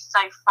attack and be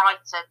so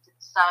frightened and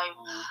so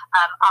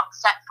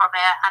upset from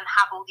it, and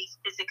have all these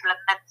physical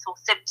and mental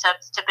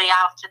symptoms to be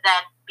able to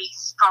then be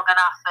strong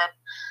enough and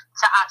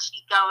to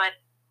actually go and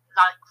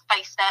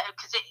face that.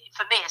 Because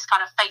for me, it's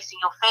kind of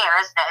facing your fear,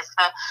 isn't it? It's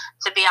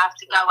to be able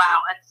to go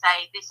out and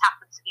say, this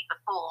happened to me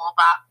before,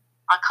 but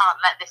I can't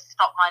let this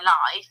stop my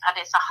life. And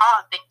it's a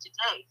hard thing to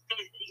do.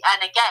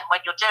 And again,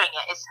 when you're doing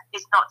it,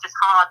 it's not just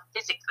hard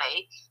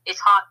physically, it's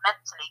hard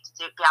mentally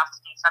be able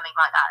to do something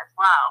like that as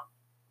well.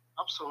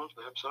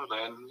 Absolutely.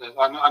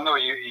 And I know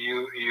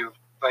you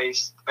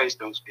faced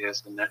those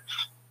fears in the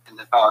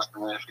past,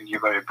 and I think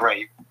you're very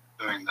brave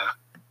doing that.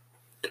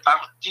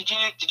 Did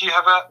you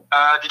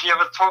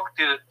ever talk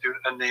to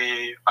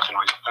any, I don't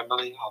know, your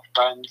family or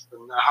friends,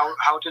 and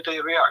how did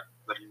they react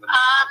when you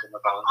told them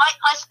about it?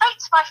 I spoke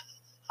to my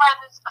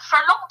friends for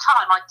a long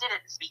time. I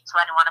didn't speak to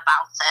anyone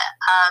about it.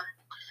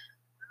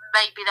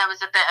 Maybe there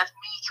was a bit of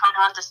me trying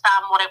to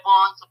understand what it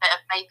was, a bit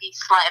of maybe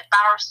slight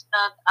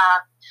embarrassment,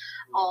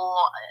 or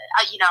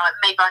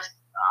maybe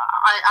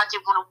I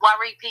didn't want to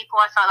worry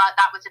people. I felt like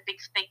that was a big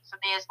thing for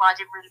me as well. I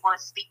didn't really want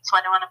to speak to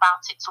anyone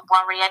about it, to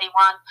worry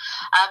anyone.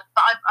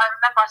 But I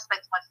remember I spoke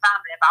to my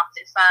family about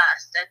it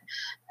first, and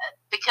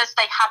because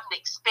they hadn't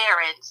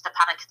experienced a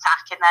panic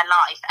attack in their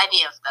life,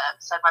 any of them,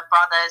 so my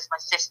brothers,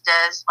 my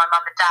sisters, my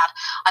mum and dad,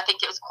 I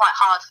think it was quite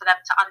hard for them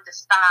to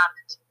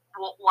understand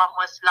what one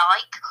was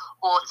like,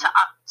 or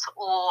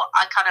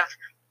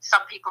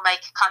some people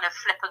make kind of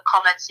flippant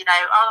comments,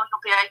 oh,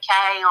 you'll be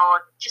okay,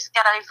 or just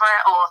get over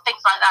it, or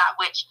things like that,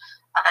 which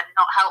are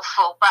not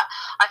helpful. But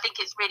I think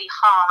it's really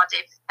hard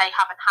if they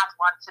haven't had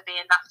one to be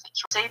in that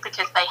situation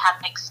because they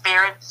hadn't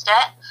experienced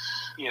it.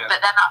 Yeah. But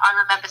then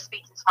I remember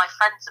speaking to my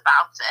friends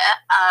about it.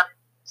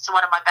 So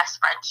one of my best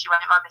friends, she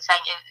won't mind me saying,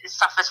 it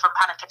suffers from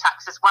panic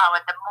attacks as well.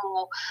 And the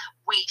more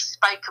we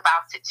spoke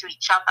about it to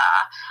each other,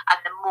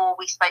 and the more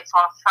we spoke to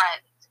our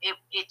friends,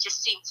 it just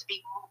seemed to be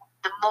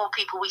the more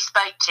people we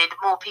spoke to, the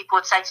more people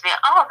would say to me,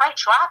 oh,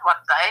 Rachel, I had one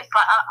of those.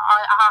 Like,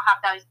 I'll have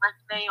those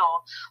regularly,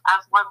 or I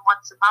have one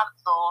once a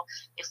month, or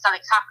if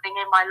something's happening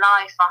in my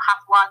life, I'll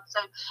have one.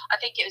 So I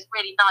think it was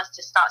really nice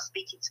to start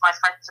speaking to my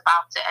friends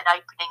about it and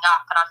opening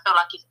up. And I feel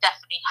like it's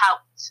definitely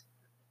helped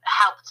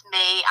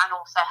me and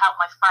also helped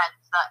my friends,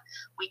 that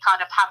we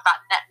kind of have that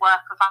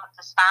network of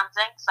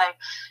understanding. So,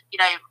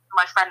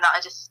 my friend that I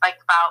just spoke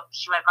about,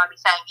 she won't mind me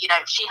saying,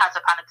 if she has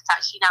a panic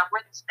attack, she now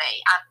rings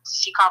me, and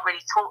she can't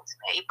really talk to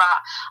me, but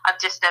I'm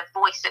just a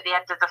voice at the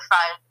end of the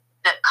phone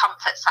that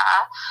comforts her.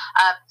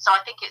 So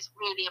I think it's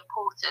really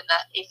important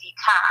that if you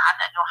can,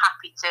 and you're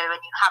happy to, and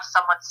you have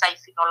someone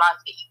safe in your life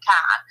that you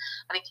can,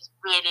 I think it's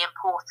really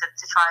important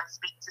to try and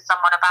speak to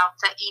someone about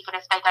it, even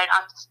if they don't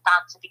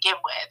understand to begin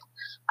with.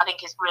 I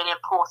think it's really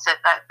important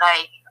that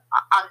they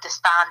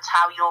understand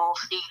how you're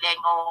feeling,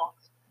 or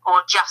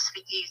just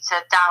for you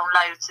to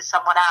download to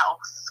someone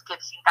else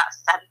gives you that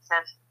sense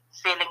of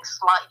feeling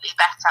slightly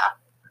better.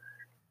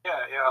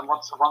 Yeah, and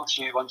once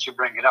you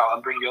bring it out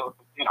and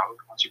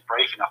once you're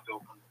brave enough to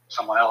open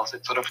someone else,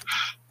 it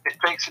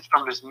takes it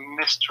from this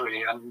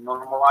mystery and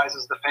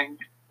normalizes the thing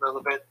a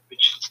little bit,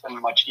 which is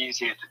then much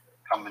easier to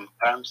come in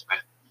terms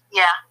with.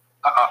 Yeah.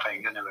 I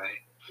think, anyway.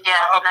 Yeah,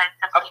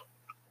 definitely.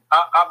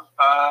 I've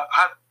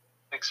had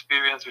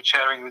experience with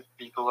sharing with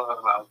people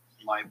about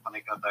my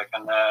panic attack,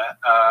 and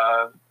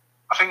I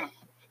think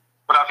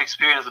what I've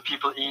experienced is that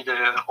people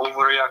either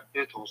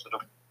overreacted or sort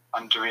of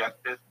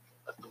underreacted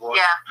at the word.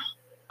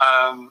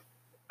 Yeah.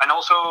 And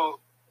also,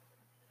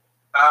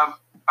 I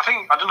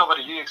think, I don't know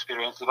whether you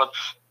experienced it, but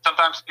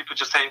sometimes people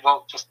just say,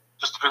 well, just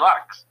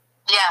relax.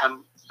 Yeah.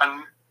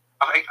 And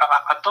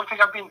I don't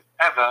think I've been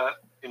ever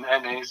in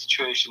any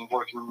situation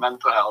working in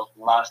mental health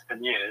in the last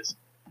 10 years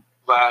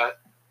where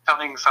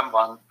telling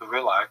someone to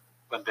relax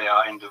when they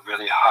are in the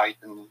really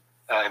heightened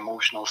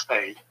emotional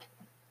state,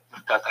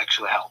 that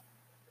actually helps.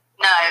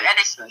 No, and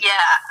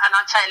and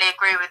I totally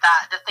agree with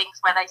that. The things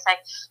where they say,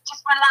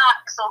 just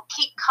relax, or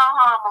keep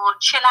calm, or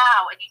chill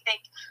out, and you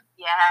think,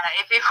 yeah,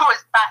 if it was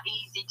that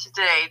easy to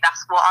do,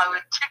 that's what I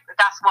would do.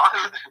 That's what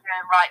I would be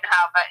doing right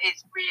now. But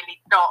it's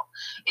really not.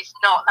 It's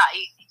not that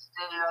easy to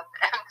do,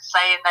 and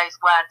saying those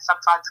words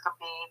sometimes can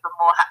be even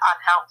more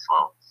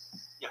unhelpful.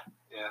 Yeah,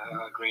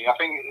 I agree. I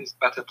think it's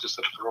better to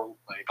sort of role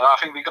play, but I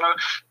think we're gonna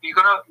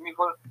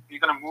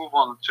move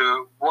on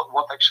to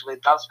what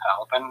actually does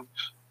help, and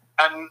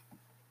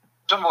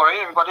don't worry,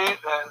 everybody.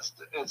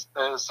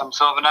 There's some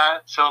silver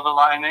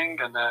lining,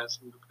 and there's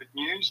some good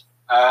news.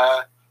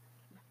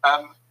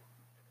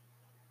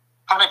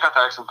 panic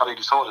attacks and panic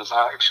disorders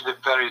are actually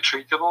very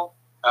treatable.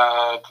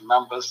 The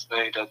numbers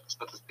say that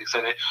statistics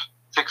say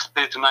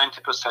 60 to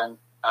 90%.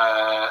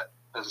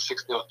 There's a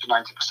 60 to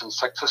 90%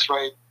 success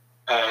rate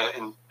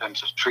in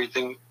terms of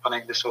treating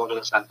panic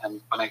disorders and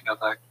panic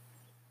attacks.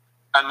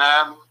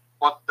 And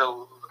what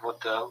the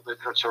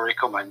literature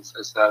recommends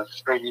is that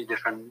 3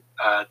 different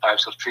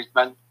types of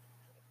treatment.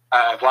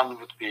 One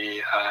would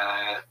be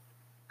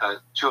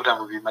 2 of them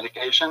would be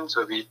medication,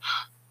 so we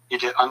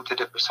either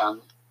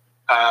antidepressant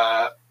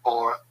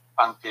or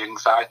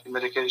anti-anxiety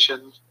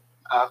medication.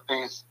 I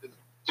think it's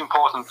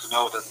important to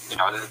know that the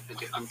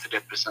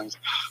antidepressants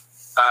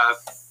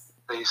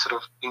they sort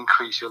of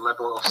increase your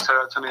level of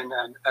serotonin,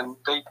 and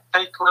they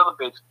take a little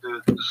bit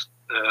to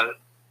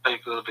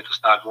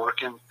start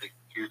working. Take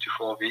 2 to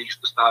 4 weeks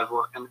to start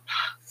working,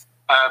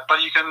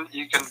 but you can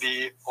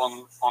be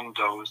on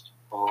those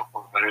for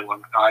a very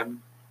long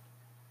time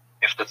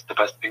if that's the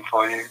best thing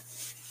for you.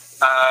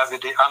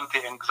 With the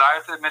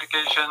anti-anxiety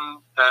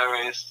medication, there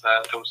is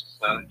those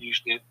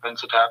usually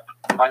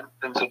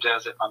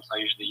benzodiazepines are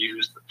usually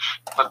used,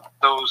 but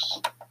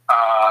those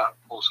are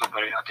also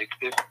very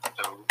addictive.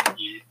 So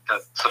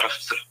that sort of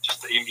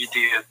just the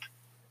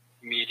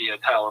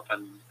immediate help,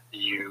 and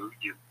you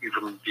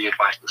wouldn't be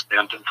advised to stay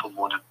on them for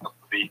more than a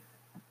week.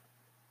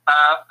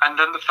 And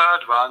then the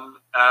third one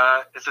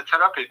is a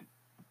therapy.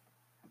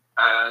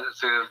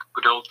 It's a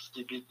good old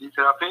CBT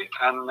therapy,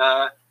 and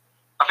I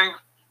think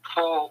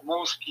for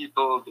most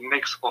people, the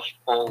mix of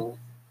all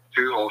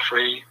 2 or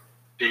 3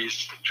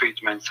 these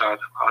treatments are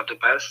the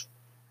best.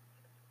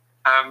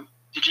 Have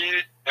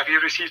you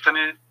received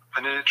any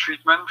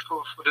treatment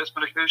for this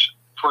medication,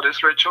 for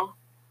this, Rachel?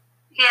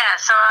 Yeah,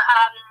 so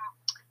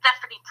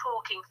definitely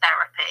talking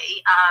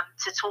therapy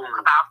to talk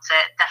about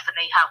it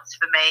definitely helps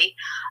for me.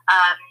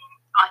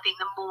 I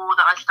think the more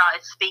that I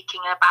started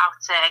speaking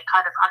about it,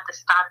 kind of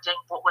understanding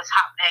what was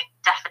happening,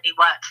 definitely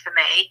worked for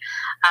me.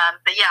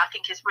 But yeah, I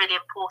think it's really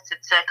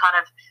important to kind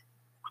of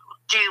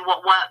do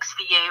what works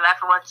for you.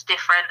 Everyone's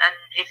different, and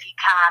if you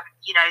can,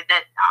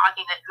 that I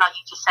think that, like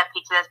you just said,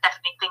 Peter, there's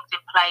definitely things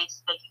in place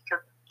that you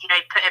can,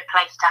 put in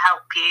place to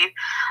help you.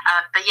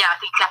 But yeah, I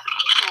think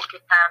definitely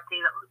talking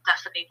therapy that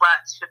definitely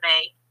works for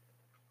me.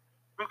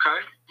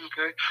 Okay.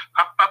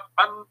 I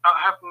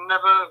have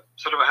never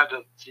sort of had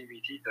a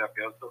CBT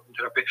therapy or talking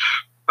therapy,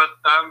 but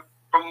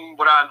from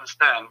what I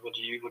understand, what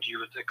you would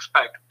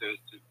expect to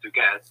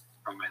get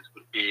from it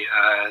would be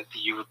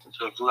you would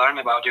sort of learn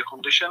about your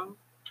condition.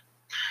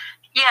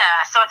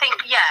 Yeah, so I think,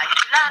 you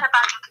learn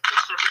about your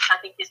condition, which I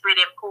think is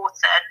really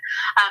important.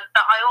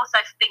 But I also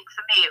think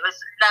for me, it was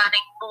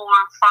learning more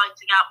and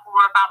finding out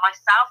more about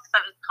myself. So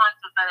it was kind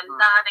of a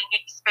learning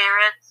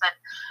experience. And,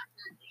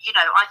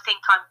 I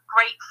think I'm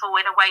grateful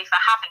in a way for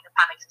having the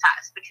panic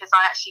attacks, because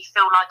I actually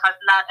feel like I've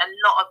learned a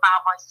lot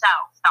about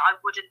myself that I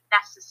wouldn't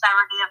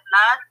necessarily have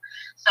learned.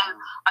 So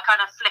I kind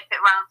of flip it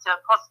around to a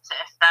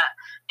positive, that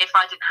if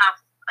I didn't have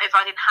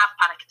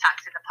panic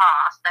attacks in the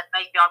past, then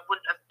maybe I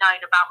wouldn't have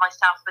known about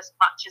myself as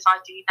much as I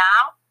do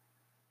now.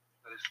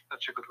 That is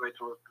such a good way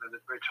to look at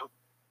it, Rachel.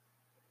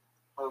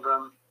 Well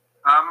done.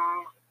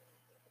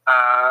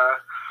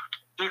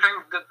 Do you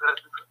think that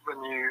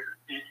when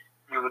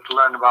you would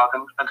learn about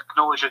and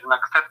acknowledge it and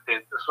accept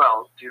it as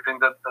well, do you think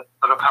that's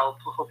sort of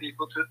helpful for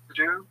people to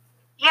do?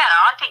 Yeah,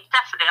 I think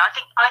definitely. I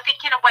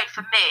think in a way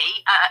for me,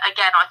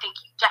 again, I think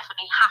you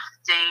definitely have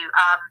to,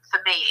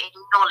 for me,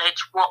 acknowledge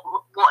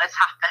what has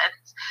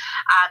happened,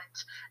 and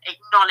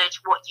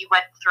acknowledge what you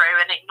went through,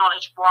 and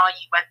acknowledge why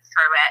you went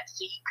through it,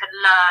 so you can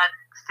learn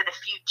for the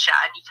future,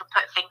 and you can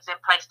put things in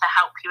place to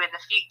help you in the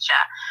future.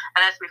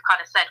 And as we've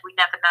kind of said, we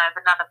never know if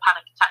another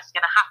panic attack is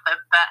going to happen,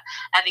 but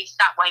at least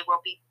that way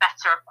we'll be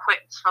better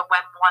equipped for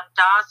when one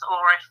does,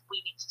 or if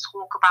we need to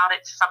talk about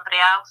it to somebody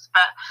else.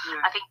 But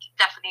I think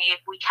definitely if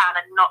we can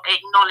and not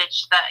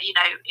acknowledge that,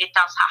 it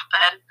does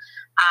happen,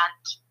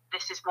 and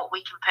this is what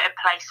we can put in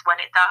place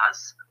when it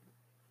does.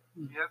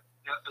 Yeah,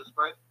 that's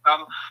right.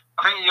 I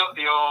think your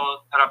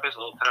therapist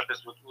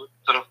would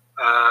sort of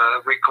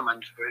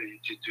recommend for you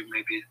to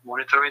maybe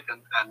monitor it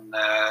and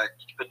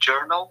keep a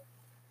journal,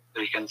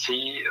 so you can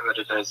see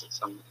whether there's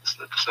some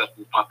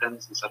certain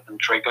patterns and certain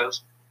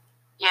triggers.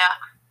 Yeah.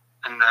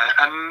 And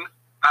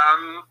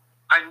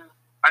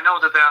I know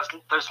that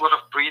there's a lot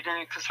of breathing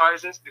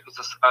exercises, because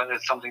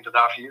it's something that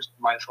I've used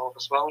myself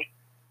as well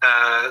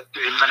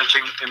in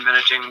managing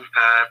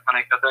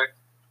panic attacks.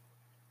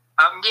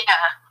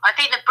 I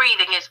think the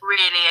breathing is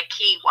really a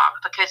key one,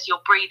 because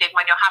your breathing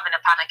when you're having a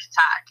panic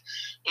attack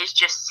it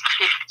just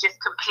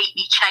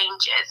completely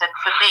changes. And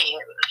for me,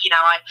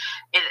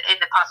 in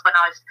the past when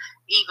I've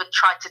even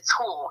tried to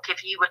talk,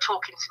 if you were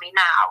talking to me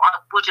now, I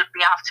wouldn't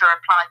be able to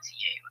reply to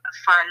you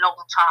for a long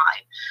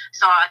time.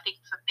 So I think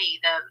for me,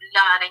 the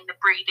learning the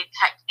breathing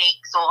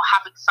techniques, or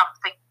having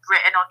something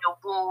written on your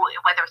wall,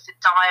 whether it's a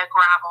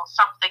diagram or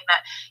something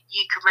that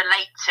you can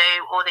relate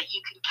to, or that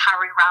you can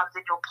carry around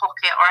in your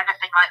pocket or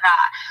anything like that,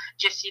 that,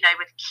 just,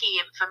 with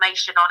key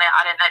information on it.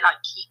 I don't know,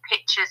 like key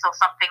pictures or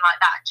something like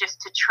that,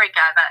 just to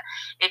trigger that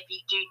if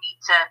you do need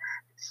to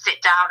sit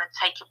down and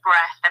take a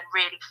breath and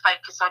really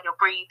focus on your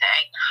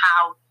breathing,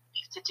 how you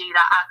need to do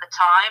that at the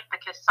time.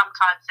 Because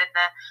sometimes in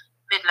the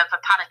middle of a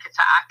panic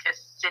attack, as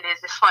silly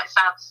as this might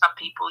sound to some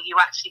people, you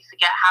actually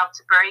forget how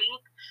to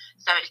breathe.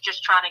 So it's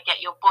just trying to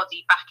get your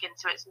body back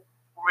into its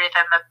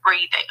rhythm of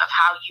breathing, of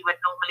how you would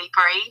normally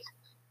breathe.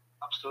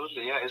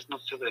 Absolutely, yeah, it's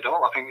not silly at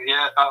all. I think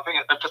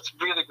that's a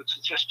really good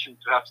suggestion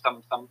to have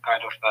some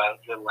kind of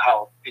little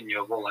help in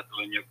your wallet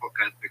or in your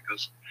pocket,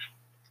 because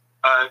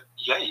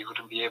you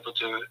wouldn't be able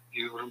to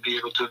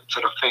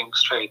sort of think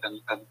straight and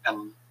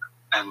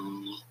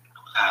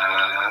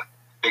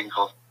think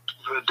of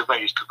the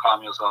ways to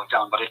calm yourself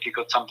down. But if you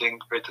got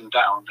something written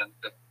down, then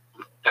that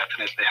would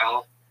definitely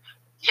help.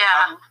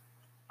 Yeah.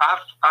 I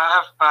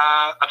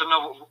don't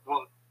know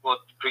what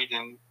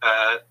breathing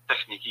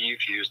technique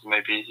you've used.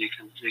 Maybe you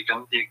can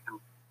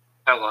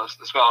tell us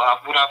as well.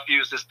 What I've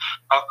used is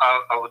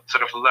I would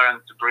sort of learn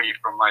to breathe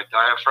from my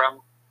diaphragm,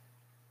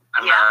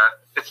 and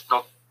it's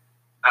not.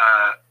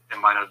 It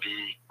might not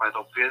be quite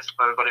obvious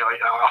for everybody.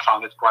 I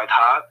found it quite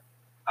hard.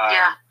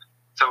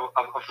 So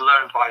I've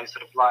learned by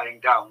sort of lying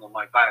down on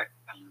my back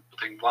and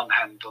putting one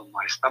hand on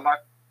my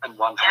stomach and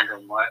one hand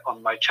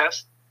on my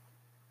chest,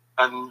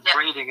 and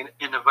breathing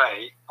in a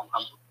way.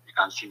 You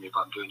can't see me,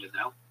 but I'm doing it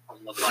now.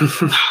 I'm not like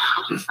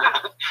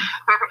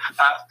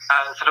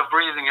sort of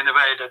breathing in a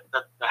way that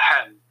the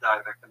hand,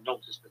 I can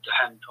notice that the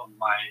hand on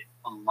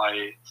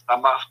my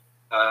stomach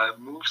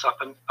moves up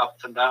and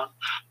down,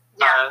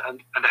 and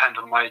the hand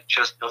on my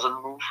chest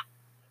doesn't move.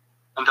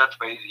 And that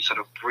way you sort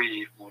of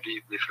breathe more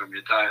deeply from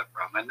your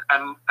diaphragm.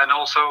 And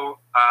also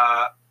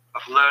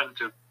I've learned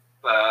to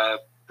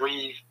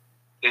breathe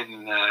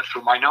in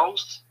through my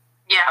nose.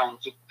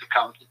 To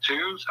count to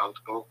two. So I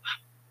would go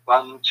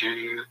 1,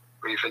 2,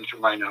 breathe in through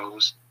my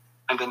nose,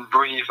 and then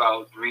breathe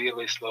out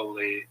really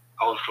slowly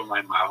out from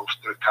my mouth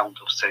to a count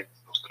of 6,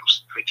 or sort of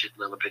stretch it a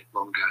little bit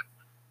longer.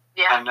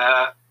 And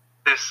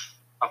this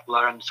I've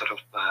learned sort of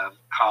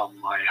calm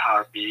my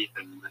heartbeat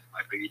and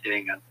my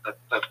breathing, and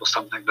that was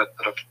something that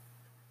sort of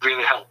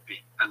really helped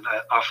me, and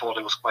I thought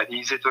it was quite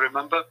easy to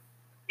remember.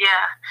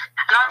 Yeah,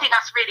 and I think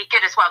that's really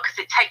good as well, because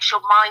it takes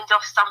your mind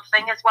off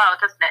something as well,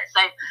 doesn't it?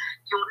 So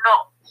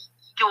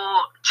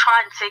you're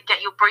trying to get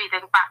your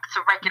breathing back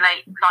to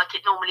regulate like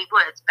it normally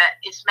would, but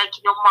it's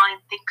making your mind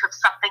think of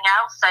something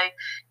else. So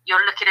you're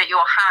looking at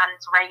your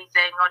hands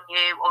raising on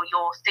you, or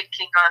you're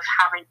thinking of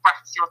how many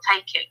breaths you're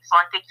taking. So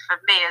I think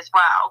for me as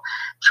well,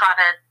 trying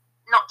to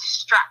not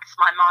distract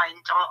my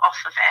mind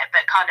off of it,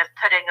 but kind of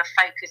putting a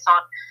focus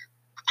on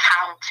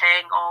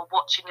counting or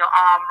watching your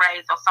arm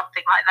raise or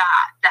something like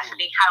that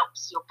definitely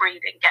helps your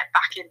breathing get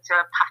back into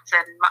a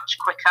pattern much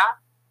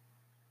quicker.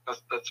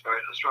 That's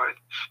right.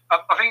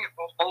 I think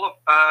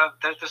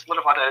there's a lot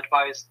of other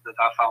advice that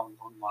I found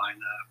online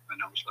when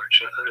I was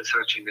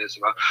researching this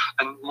as well,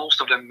 and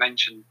most of them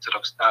mentioned sort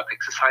of start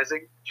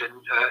exercising,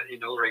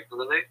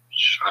 regularly,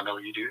 which I know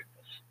you do,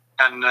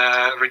 and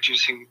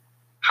reducing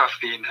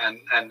caffeine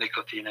and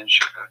nicotine and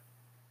sugar.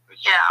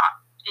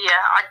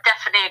 Yeah, I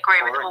definitely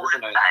agree with all of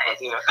those.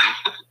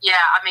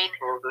 I mean,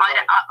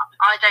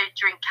 I don't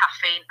drink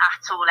caffeine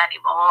at all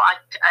anymore.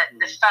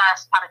 The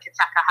first panic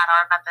attack I had,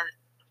 I remember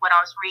when I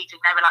was reading,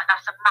 they were like,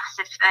 that's a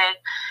massive thing.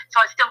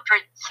 So I still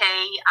drink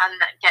tea and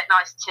get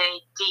nice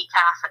tea,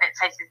 decaf, and it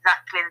tastes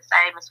exactly the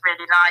same. It's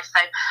really nice. So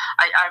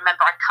I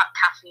remember I cut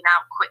caffeine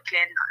out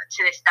quickly, and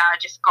to this day I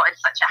just got in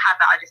such a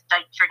habit, I just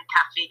don't drink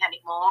caffeine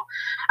anymore.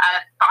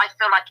 But I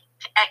feel like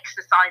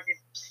exercise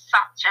is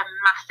such a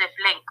massive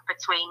link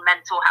between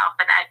mental health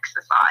and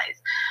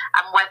exercise,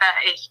 and whether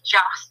it's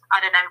just,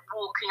 I don't know,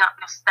 walking up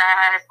your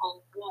stairs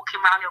or walking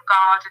around your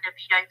garden if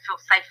you don't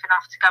feel safe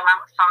enough to go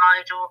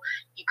outside or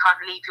you can't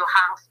leave your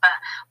house, but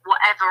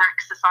whatever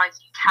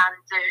exercise you can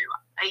do,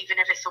 even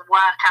if it's a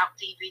workout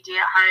DVD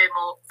at home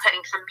or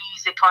putting some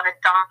music on and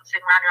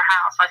dancing around your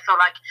house, I feel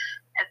like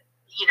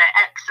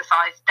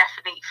exercise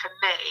definitely for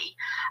me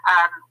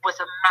was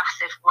a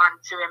massive one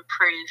to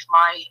improve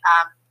my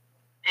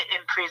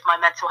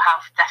mental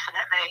health.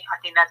 Definitely,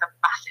 I think there's a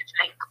massive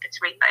link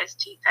between those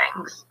two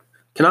things.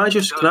 Can I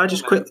just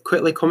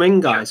quickly come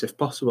in, guys, if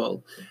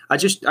possible? I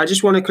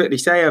just want to quickly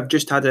say I've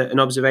just had an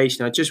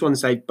observation. I just want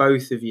to say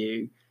both of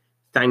you,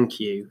 thank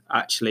you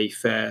actually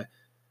for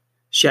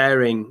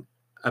sharing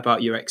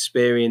about your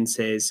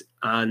experiences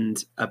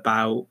and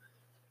about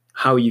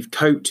how you've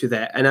coped with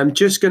it. And I'm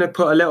just going to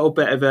put a little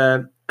bit of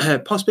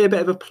possibly a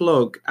bit of a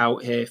plug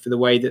out here for the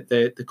way that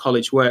the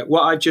college work.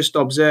 What I've just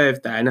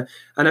observed then,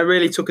 and I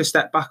really took a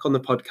step back on the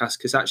podcast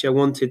because actually I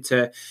wanted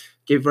to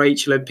give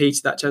Rachel and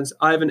Peter that chance.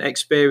 I haven't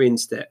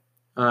experienced it.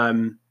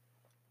 And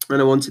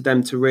I wanted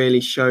them to really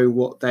show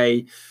what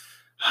they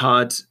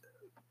had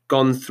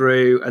gone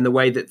through and the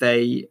way that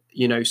they,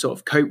 sort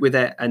of cope with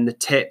it and the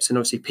tips. And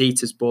obviously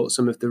Peter's brought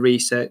some of the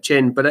research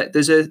in, but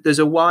there's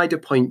a wider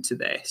point to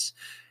this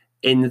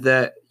in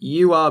that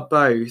you are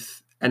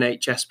both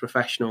NHS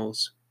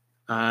professionals.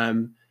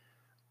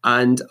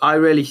 And I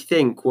really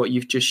think what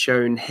you've just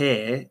shown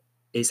here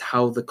is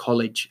how the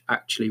college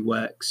actually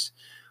works.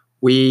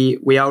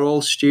 We are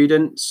all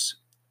students.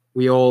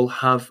 We all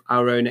have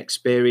our own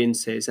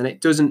experiences, and it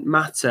doesn't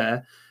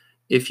matter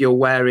if you're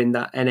wearing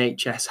that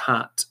NHS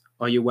hat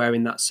or you're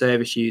wearing that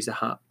service user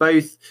hat.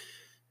 Both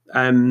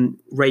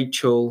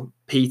Rachel,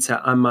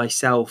 Peter, and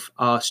myself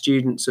are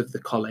students of the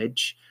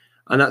college.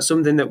 And that's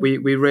something that we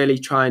really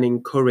try and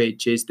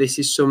encourage. This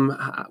is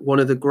one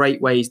of the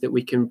great ways that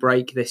we can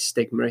break this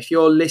stigma. If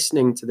you're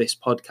listening to this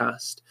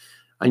podcast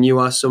and you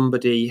are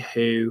somebody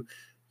who,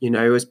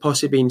 has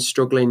possibly been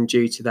struggling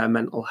due to their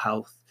mental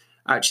health,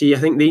 actually, I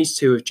think these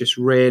two have just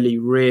really,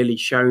 really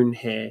shown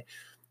here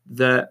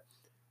that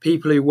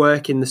people who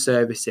work in the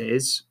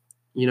services,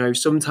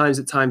 sometimes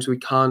at times we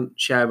can't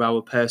share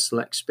our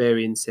personal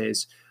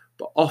experiences,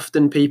 but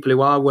often people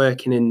who are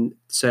working in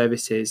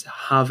services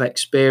have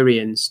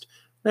experienced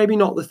maybe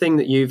not the thing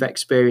that you've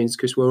experienced,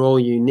 because we're all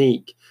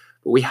unique,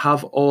 but we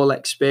have all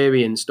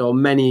experienced, or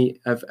many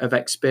have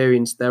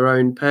experienced their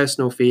own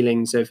personal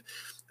feelings of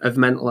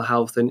mental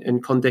health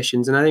and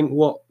conditions. And I think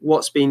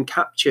what's been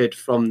captured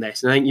from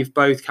this, and I think you've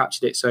both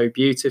captured it so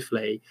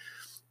beautifully,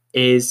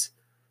 is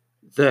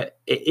that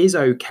it is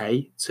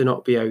okay to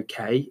not be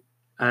okay.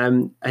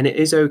 And it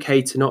is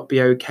okay to not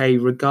be okay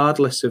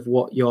regardless of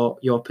what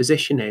your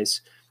position is.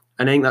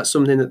 And I think that's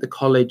something that the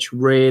college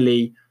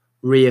really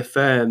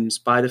reaffirms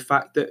by the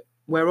fact that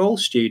we're all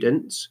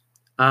students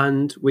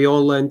and we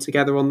all learn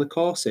together on the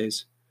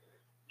courses.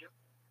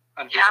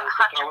 And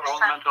our own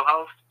mental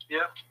health.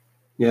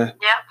 Yeah.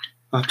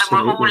 Absolutely.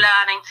 And we're all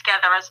learning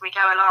together as we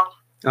go along.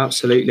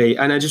 Absolutely.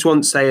 And I just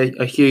want to say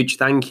a huge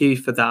thank you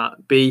for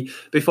that.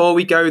 Before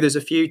we go, there's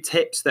a few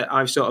tips that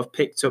I've sort of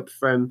picked up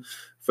from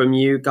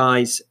you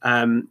guys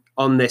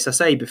on this. I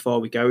say before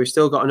we go, we've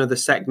still got another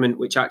segment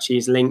which actually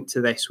is linked to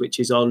this, which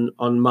is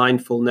on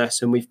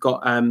mindfulness. And we've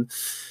got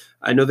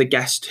another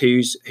guest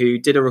who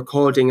did a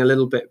recording a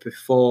little bit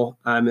before,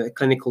 a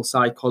clinical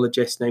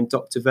psychologist named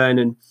Dr.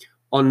 Vernon,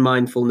 on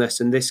mindfulness,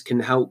 and this can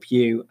help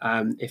you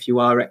if you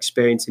are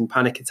experiencing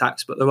panic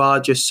attacks. But there are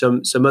just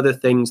some other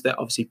things that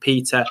obviously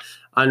Peter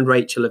and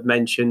Rachel have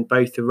mentioned,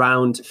 both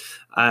around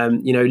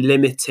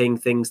limiting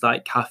things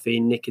like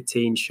caffeine,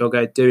 nicotine,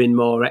 sugar, doing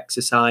more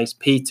exercise.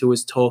 Peter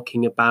was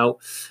talking about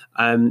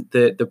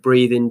the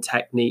breathing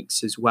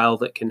techniques as well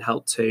that can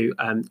help to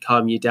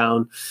calm you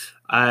down.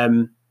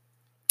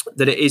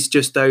 That it is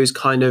just those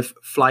kind of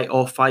flight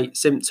or fight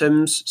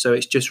symptoms. So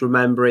it's just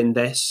remembering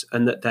this,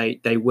 and that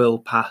they will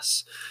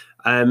pass,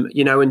 and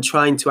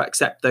trying to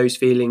accept those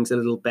feelings a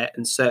little bit.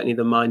 And certainly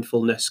the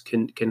mindfulness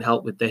can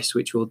help with this,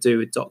 which we'll do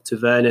with Dr.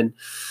 Vernon.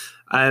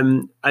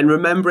 And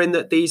remembering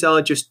that these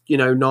are just,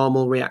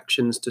 normal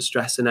reactions to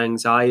stress and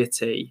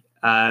anxiety.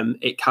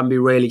 It can be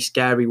really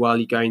scary while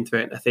you're going through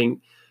it. And I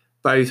think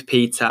both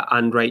Peter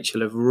and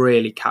Rachel have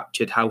really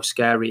captured how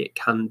scary it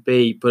can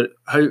be. But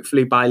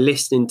hopefully by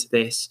listening to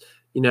this,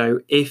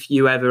 if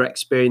you ever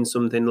experience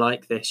something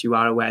like this, you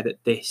are aware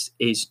that this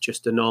is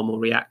just a normal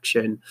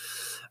reaction,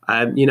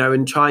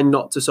 and try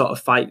not to sort of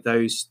fight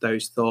those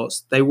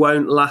thoughts. They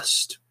won't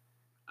last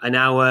an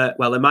hour.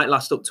 Well, they might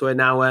last up to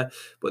an hour,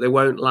 but they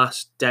won't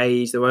last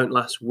days. They won't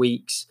last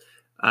weeks.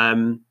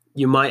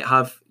 You might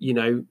have,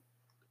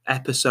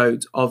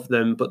 episodes of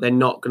them, but they're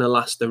not going to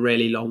last a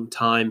really long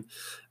time.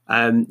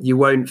 You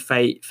won't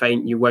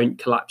faint, you won't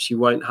collapse, you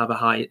won't have a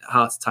heart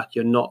attack,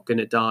 you're not going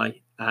to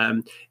die.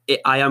 I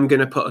am going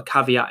to put a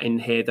caveat in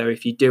here, though.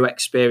 If you do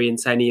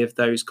experience any of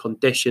those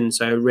conditions,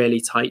 so a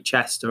really tight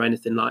chest or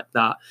anything like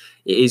that,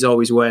 it is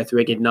always worth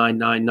ringing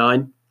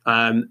 999.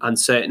 And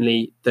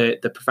certainly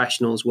the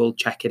professionals will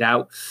check it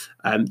out,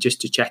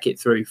 just to check it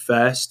through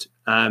first.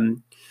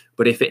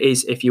 But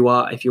if you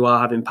are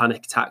having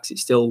panic attacks,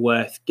 it's still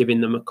worth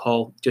giving them a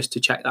call just to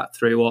check that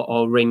through,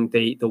 or ring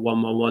the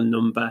 111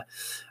 number.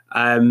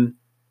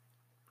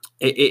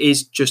 It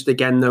is just,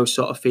 again, those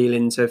sort of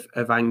feelings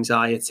of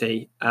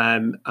anxiety,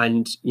 and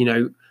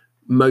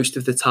most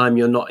of the time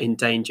you're not in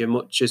danger,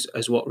 much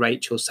as what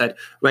Rachel said.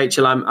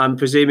 Rachel, I'm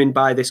presuming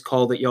by this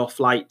call that your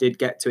flight did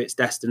get to its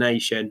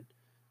destination.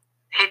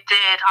 It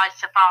did. I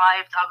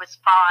survived. I was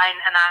fine,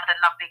 and I had a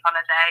lovely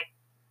holiday.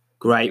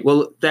 Great.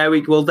 Well,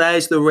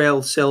 there's the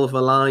real silver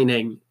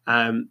lining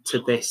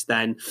to this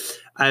then.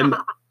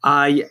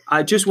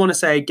 I just want to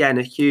say again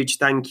a huge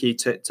thank you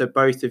to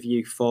both of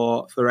you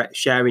for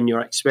sharing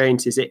your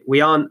experiences.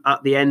 We aren't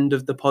at the end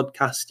of the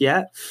podcast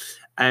yet.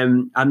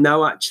 I'm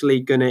now actually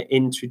going to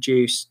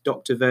introduce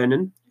Dr.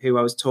 Vernon, who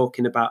I was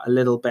talking about a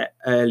little bit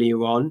earlier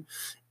on,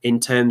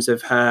 in terms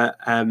of her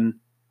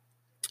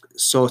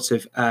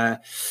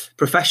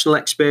professional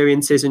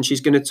experiences, and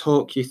she's going to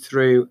talk you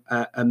through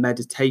a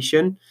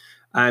meditation.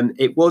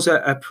 It was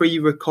a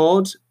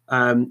pre-record,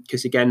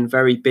 because again,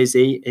 very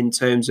busy in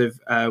terms of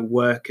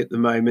work at the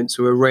moment.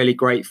 So we're really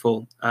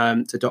grateful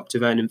to Dr.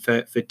 Vernon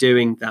for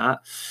doing that.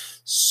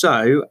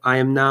 So I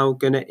am now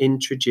going to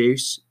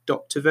introduce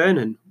Dr.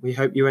 Vernon. We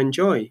hope you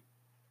enjoy.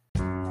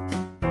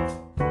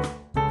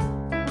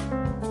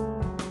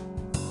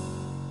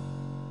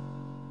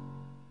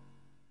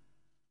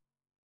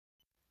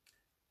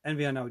 And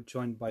we are now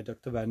joined by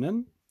Dr.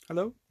 Vernon.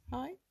 Hello.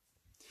 Hi.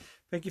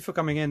 Thank you for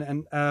coming in,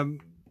 and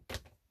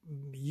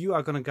you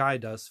are going to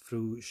guide us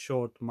through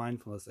short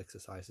mindfulness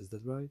exercises. Is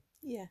that right?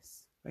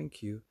 Yes.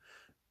 Thank you.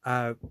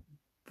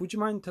 Would you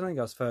mind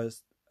telling us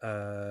first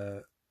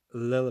a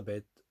little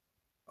bit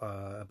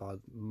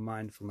about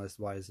mindfulness?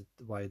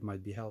 Why it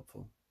might be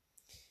helpful?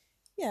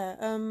 Yeah.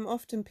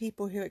 Often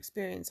people who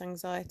experience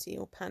anxiety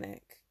or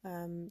panic,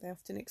 they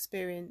often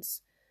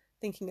experience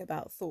thinking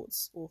about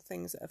thoughts or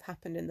things that have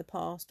happened in the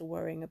past or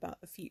worrying about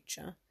the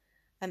future,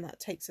 and that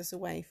takes us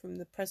away from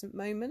the present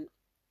moment.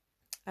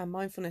 And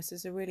mindfulness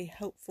is a really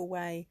helpful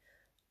way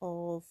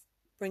of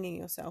bringing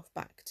yourself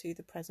back to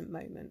the present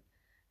moment.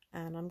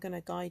 And I'm going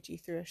to guide you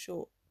through a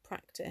short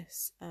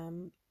practice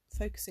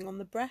focusing on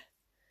the breath,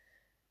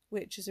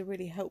 which is a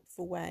really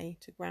helpful way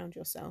to ground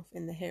yourself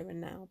in the here and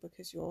now,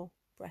 because your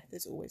breath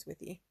is always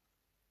with you.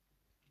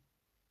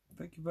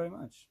 Thank you very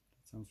much.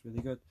 That sounds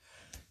really good.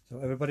 So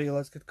everybody,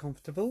 let's get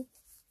comfortable.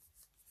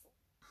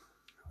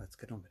 Let's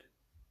get on with it.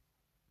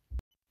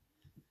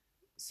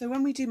 So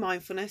when we do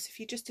mindfulness, if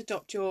you just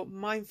adopt your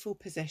mindful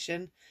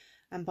position,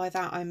 and by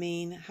that I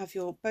mean have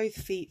your both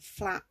feet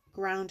flat,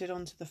 grounded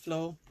onto the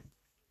floor,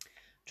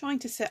 trying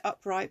to sit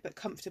upright but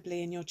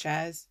comfortably in your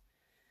chairs,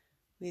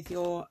 with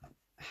your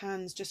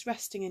hands just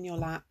resting in your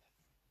lap,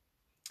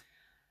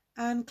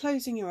 and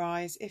closing your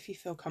eyes if you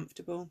feel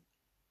comfortable.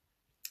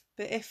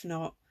 But if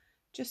not,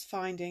 just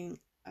finding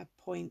a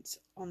point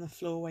on the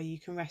floor where you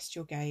can rest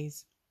your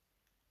gaze.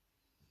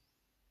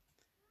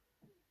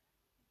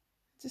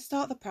 To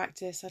start the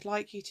practice, I'd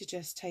like you to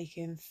just take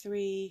in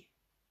 3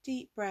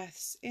 deep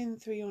breaths in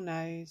through your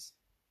nose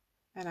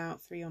and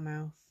out through your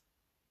mouth.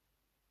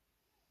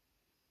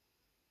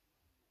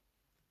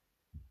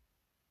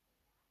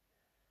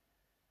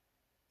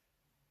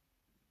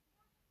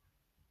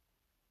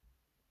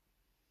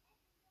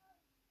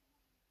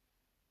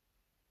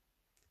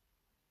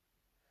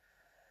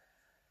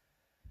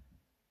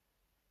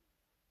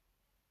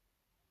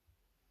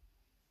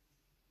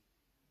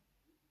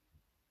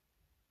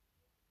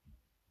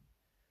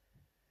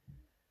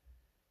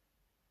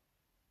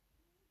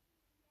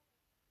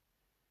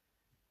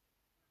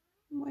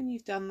 And when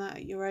you've done that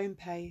at your own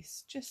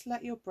pace, just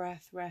let your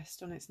breath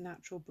rest on its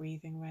natural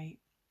breathing rate.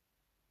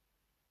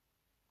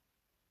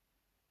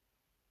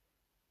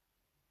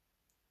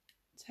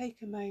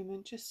 Take a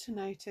moment just to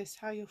notice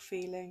how you're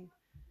feeling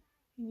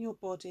in your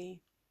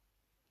body,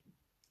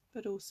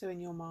 but also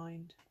in your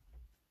mind.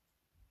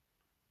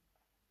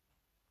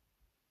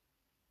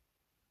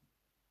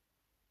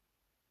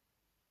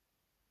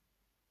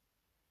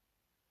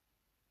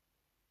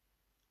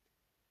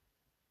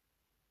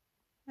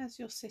 As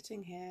you're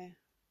sitting here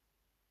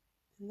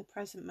in the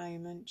present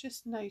moment,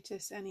 just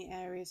notice any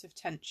areas of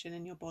tension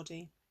in your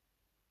body.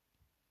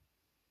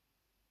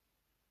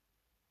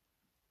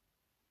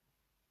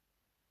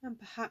 And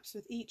perhaps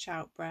with each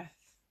out breath,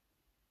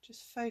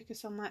 just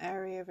focus on that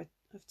area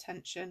of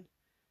tension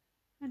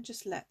and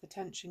just let the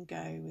tension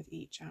go with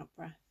each out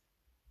breath.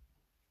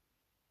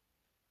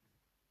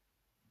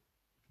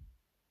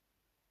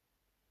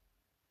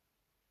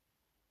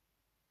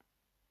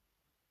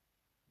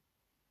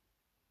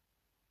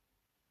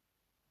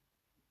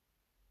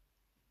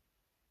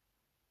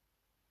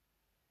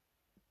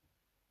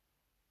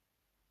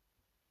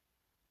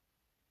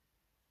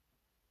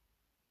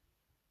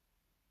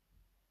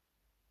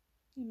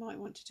 You might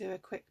want to do a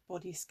quick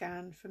body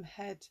scan from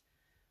head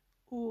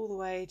all the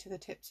way to the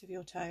tips of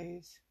your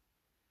toes,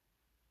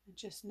 and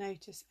just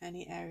notice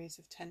any areas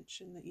of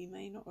tension that you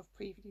may not have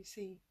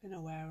previously been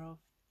aware of.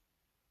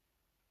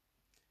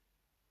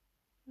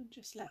 And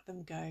just let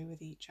them go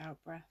with each out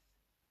breath.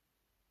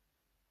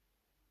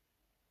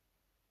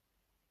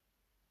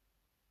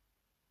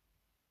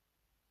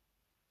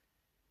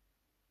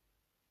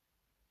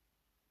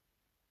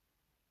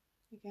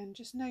 Again,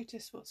 just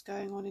notice what's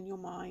going on in your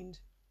mind.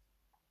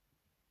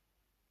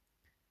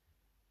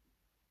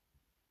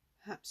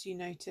 Perhaps you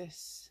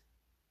notice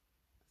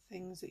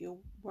things that you're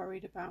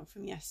worried about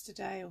from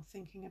yesterday, or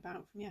thinking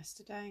about from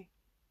yesterday,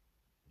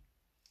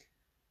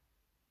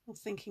 or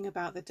thinking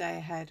about the day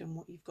ahead and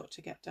what you've got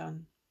to get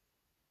done.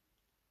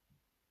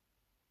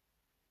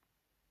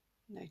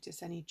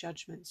 Notice any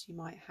judgments you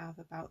might have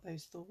about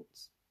those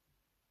thoughts.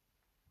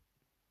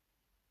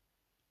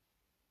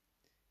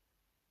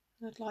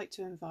 And I'd like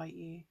to invite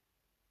you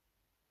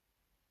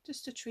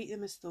just to treat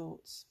them as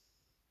thoughts.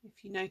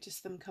 If you notice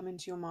them come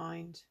into your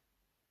mind,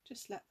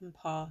 just let them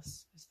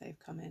pass as they've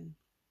come in.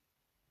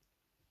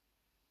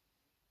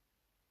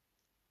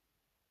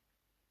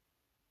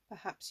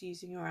 Perhaps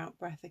using your out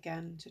breath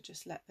again to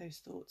just let those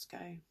thoughts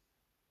go.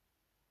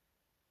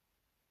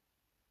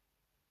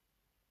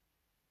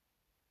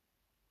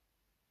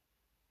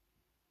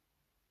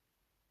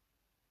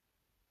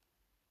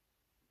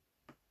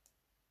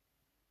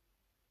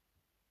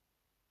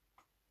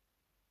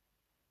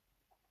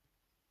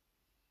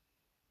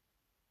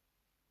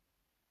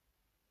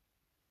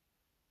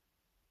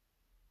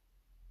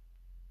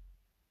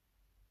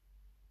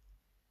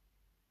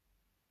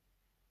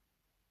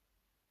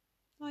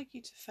 I'd like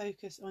you to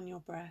focus on your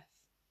breath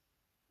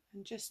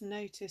and just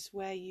notice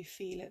where you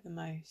feel it the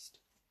most.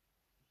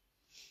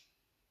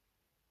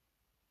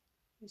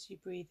 as you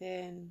breathe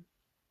in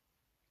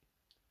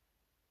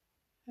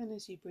and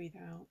as you breathe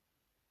out.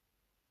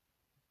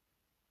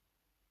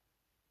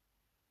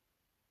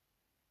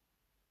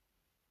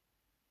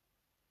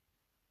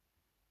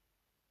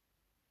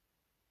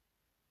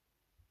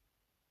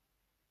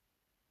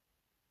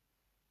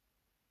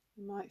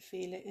 You might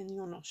feel it in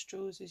your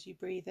nostrils as you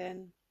breathe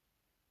in,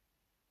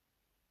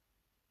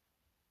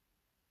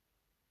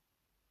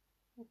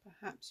 or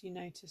perhaps you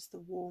notice the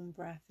warm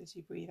breath as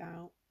you breathe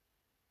out.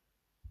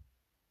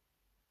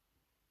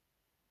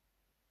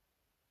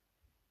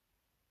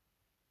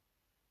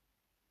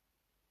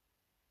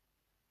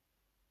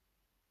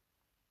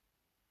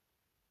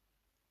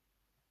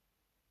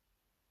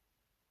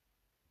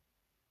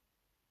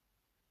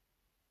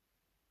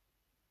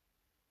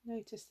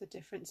 Notice the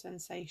different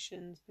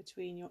sensations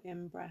between your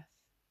in-breath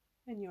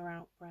and your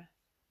out-breath.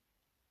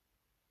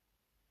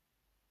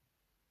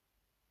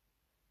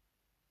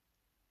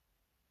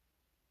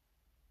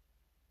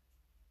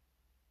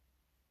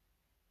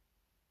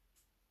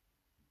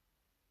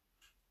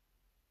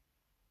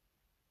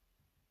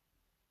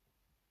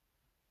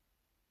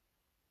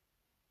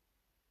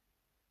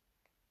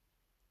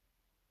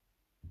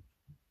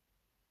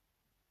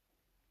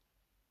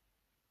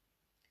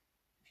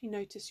 If you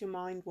notice your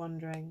mind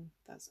wandering,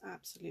 that's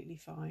absolutely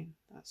fine.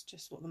 That's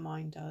just what the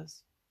mind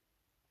does.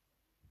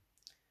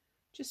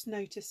 Just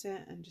notice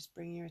it and just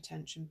bring your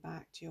attention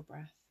back to your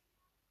breath.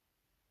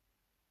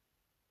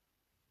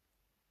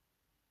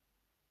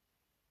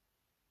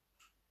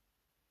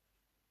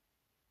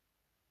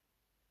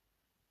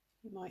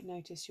 You might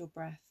notice your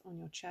breath on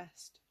your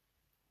chest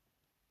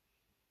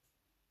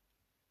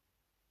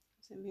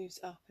as it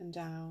moves up and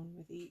down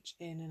with each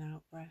in and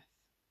out breath.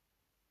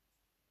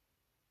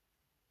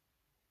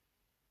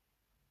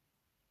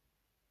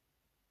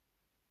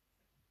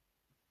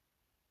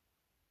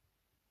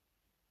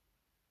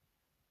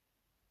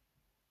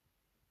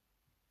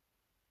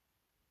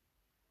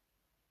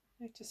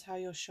 Notice how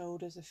your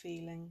shoulders are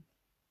feeling.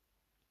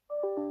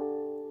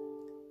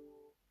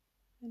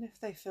 And if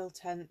they feel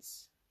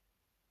tense,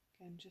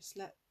 again, just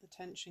let the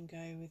tension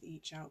go with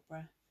each out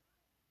breath.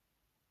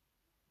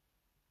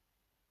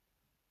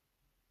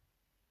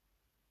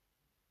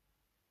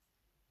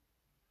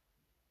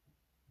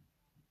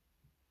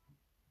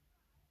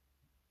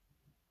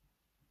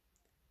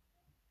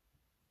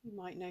 You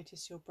might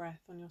notice your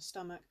breath on your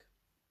stomach,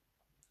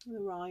 the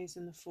rise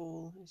and the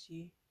fall as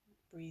you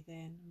breathe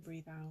in and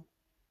breathe out.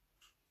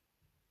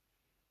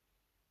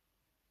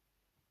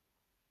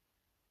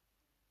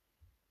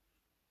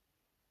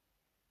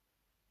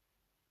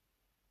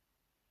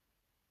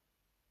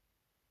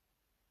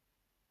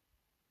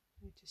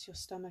 Notice your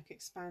stomach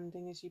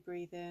expanding as you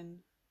breathe in.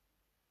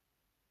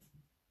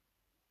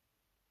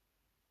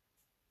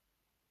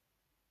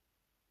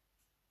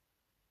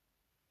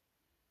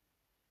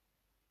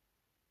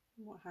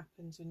 And what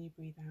happens when you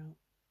breathe out.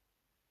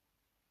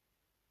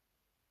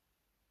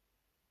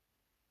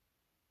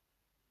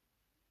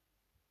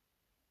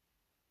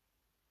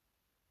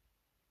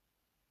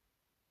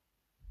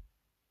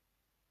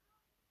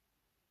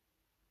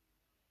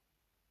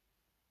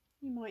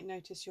 You might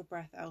notice your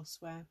breath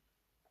elsewhere.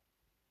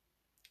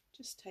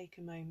 Just take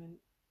a moment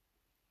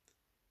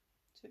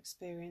to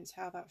experience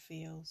how that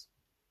feels.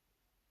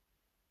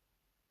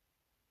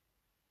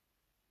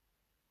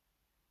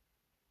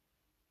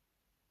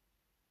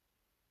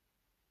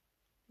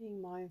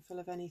 Being mindful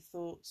of any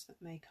thoughts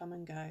that may come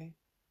and go.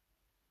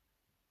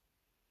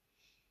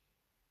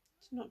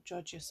 To not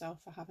judge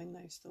yourself for having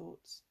those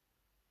thoughts,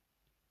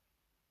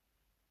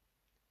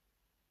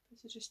 but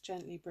to just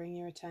gently bring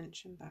your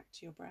attention back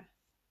to your breath.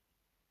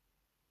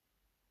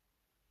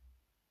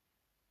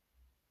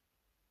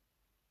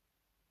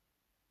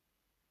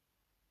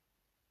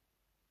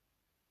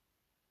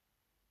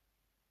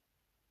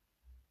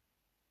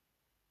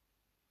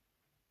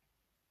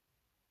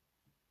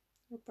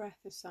 Your breath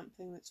is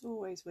something that's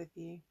always with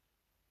you.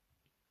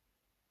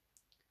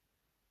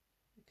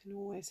 It can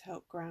always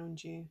help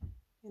ground you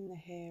in the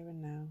here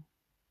and now.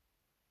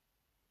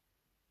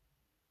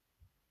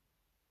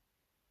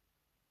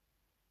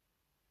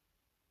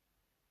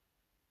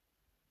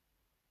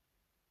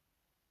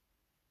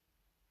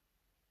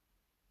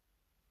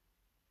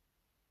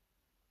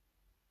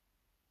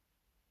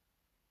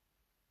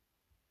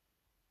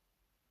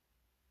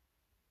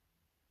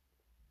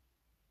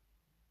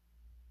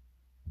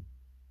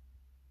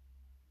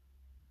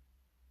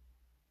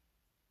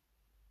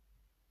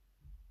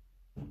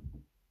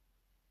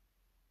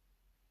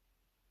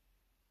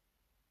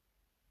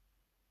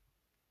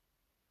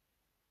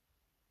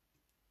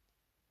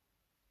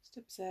 Just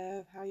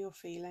observe how you're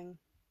feeling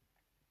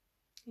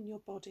in your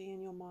body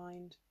and your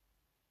mind.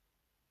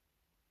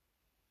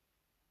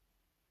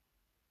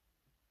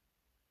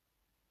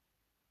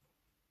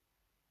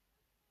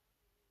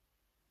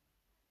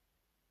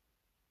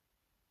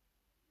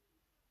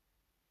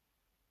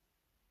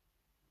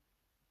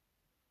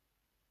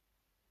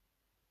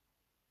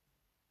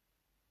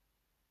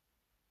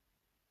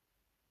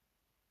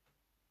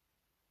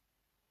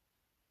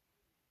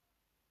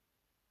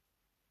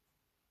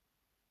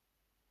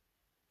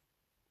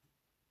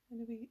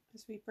 And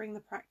as we bring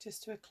the practice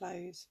to a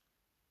close,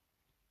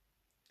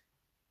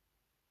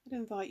 I'd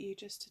invite you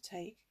just to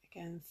take,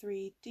 again,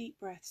 3 deep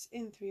breaths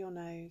in through your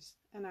nose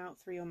and out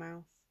through your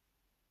mouth.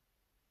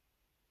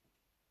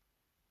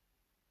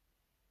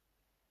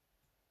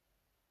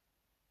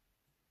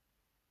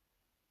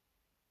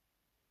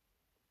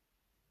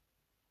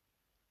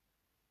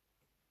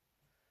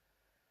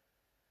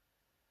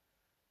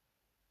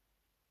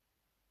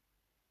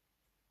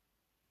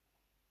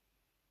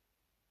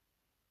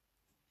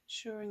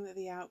 Ensuring that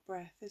the out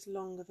breath is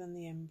longer than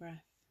the in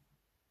breath.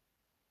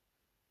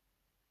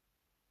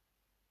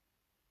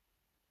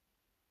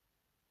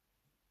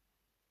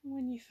 And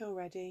when you feel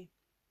ready,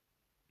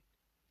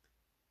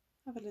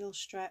 have a little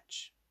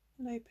stretch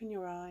and open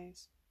your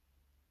eyes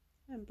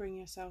and bring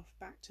yourself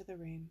back to the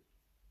room.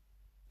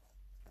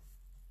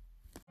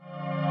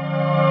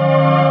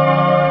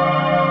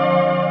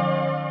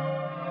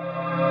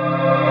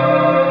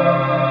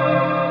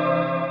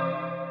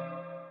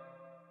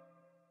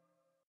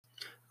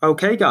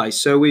 Okay, guys,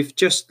 so we've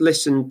just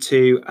listened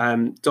to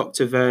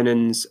Dr.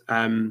 Vernon's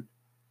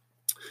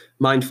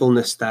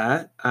mindfulness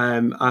there.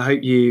 I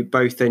hope you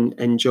both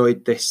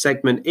enjoyed this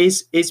segment.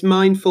 Is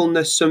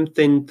mindfulness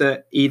something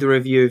that either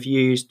of you have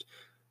used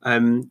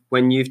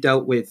when you've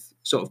dealt with,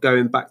 sort of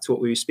going back to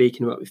what we were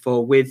speaking about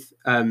before, with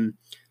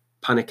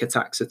panic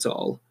attacks at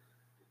all?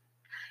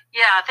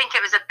 Yeah, I think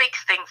it was a big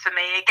thing for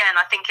me. Again,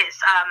 I think it's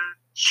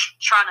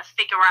trying to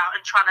figure out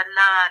and trying to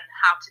learn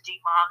how to do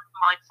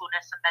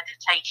mindfulness and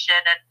meditation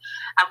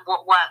and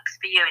what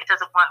works for you. It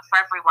doesn't work for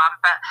everyone,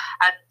 but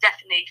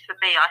definitely for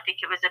me, I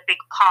think it was a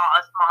big part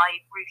of my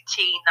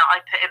routine that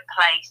I put in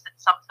place and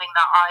something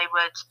that I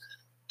would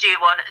do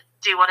on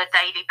a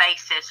daily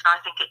basis. And I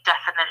think it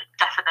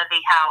definitely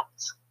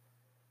helped.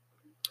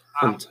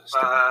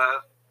 Fantastic.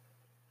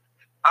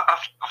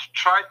 I've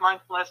tried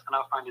mindfulness and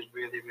I find it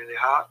really, really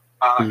hard.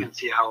 I can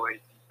see how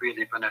it's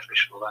really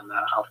beneficial, and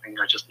I think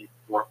I just need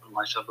to work on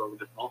myself a little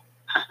bit more.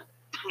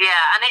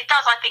 Yeah, and it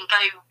does, I think, go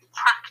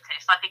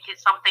practice. I think it's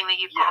something that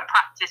you've got to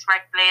practice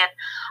regularly, and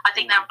I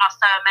think there are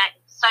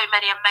so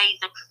many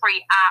amazing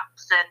free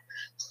apps and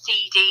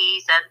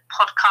CDs and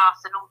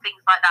podcasts and all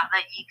things like that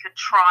you could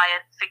try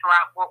and figure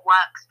out what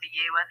works for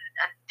you and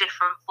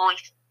different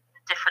voice,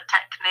 different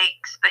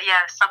techniques. But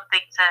yeah,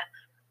 something to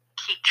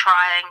keep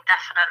trying,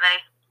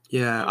 definitely.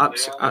 Yeah,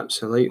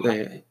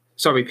 absolutely.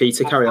 Sorry,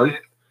 Peter, carry on.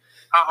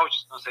 I was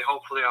just going to say,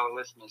 hopefully our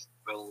listeners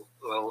will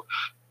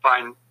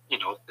find,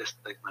 this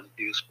segment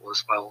useful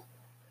as well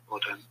for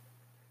them.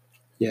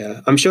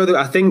 Yeah, I'm sure that,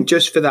 I think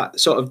just for that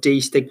sort of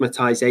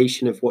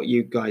destigmatization of what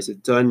you guys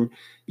have done,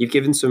 you've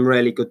given some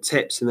really good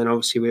tips. And then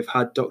obviously we've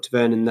had Dr.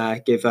 Vernon there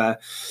give a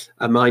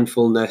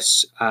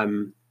mindfulness,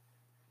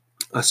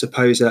 I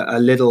suppose, a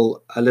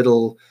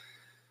little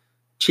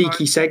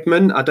cheeky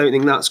segment. I don't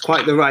think that's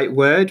quite the right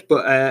word,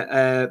 but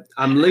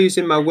I'm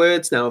losing my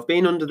words now. I've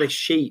been under this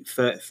sheet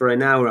for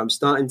an hour. I'm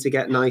starting to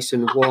get nice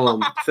and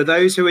warm. For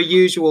those who are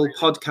usual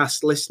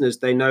podcast listeners,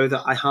 they know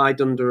that I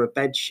hide under a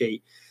bed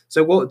sheet.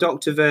 So what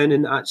Dr.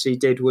 Vernon actually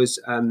did was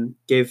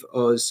give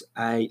us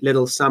a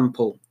little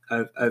sample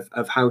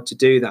of how to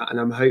do that.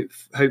 And I'm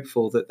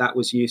hopeful that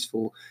was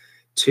useful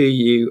to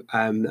you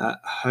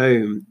at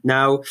home.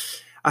 Now,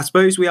 I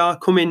suppose we are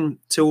coming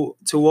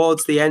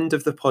towards the end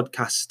of the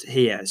podcast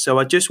here. So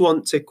I just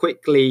want to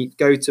quickly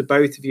go to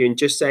both of you and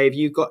just say, have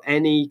you got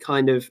any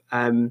kind of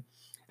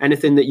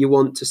anything that you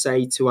want to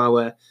say to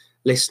our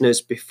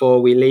listeners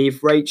before we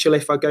leave? Rachel,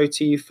 if I go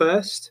to you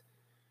first.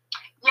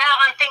 Yeah,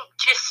 I think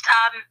just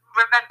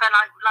remember,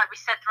 like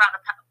we said throughout the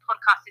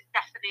podcast, it's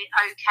definitely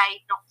okay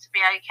not to be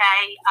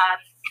okay.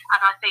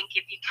 And I think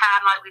if you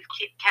can, like we've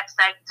kept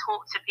saying,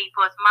 talk to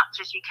people as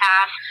much as you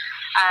can.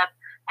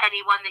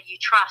 Anyone that you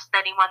trust,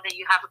 anyone that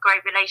you have a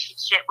great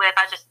relationship with.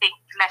 I just think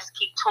let's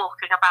keep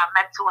talking about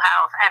mental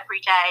health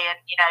every day, and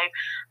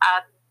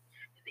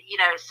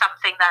it's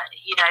something that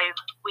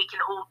we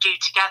can all do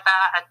together,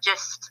 and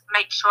just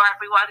make sure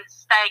everyone's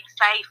staying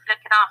safe,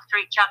 looking after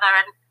each other,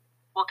 and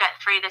we'll get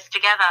through this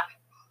together.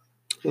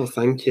 Well,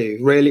 thank you.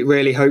 Really,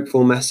 really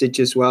hopeful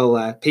message as well.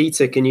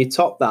 Peter, can you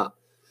top that?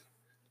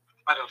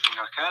 I don't think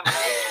I can.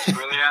 It's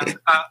brilliant.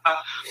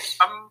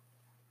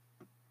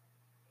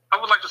 I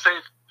would like to say,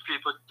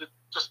 people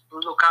just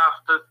look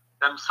after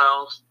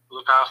themselves,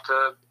 look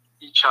after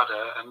each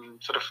other,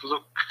 and sort of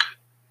look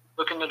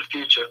into the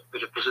future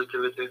with a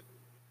positivity.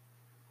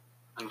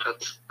 And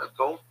that's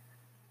all.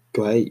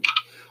 Great.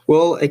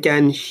 Well,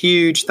 again,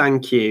 huge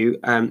thank you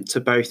to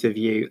both of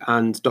you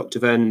and Dr.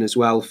 Vernon as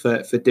well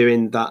for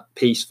doing that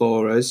piece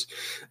for us.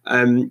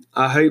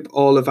 I hope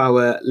all of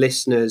our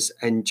listeners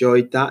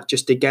enjoyed that.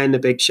 Just again, a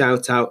big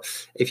shout out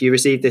if you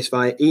received this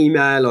via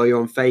email or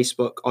you're on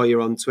Facebook or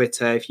you're on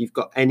Twitter. If you've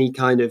got any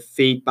kind of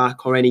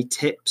feedback or any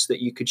tips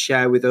that you could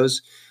share with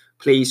us,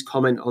 please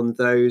comment on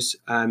those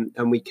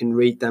and we can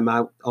read them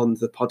out on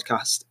the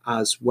podcast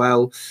as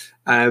well.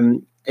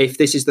 If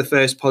this is the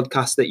first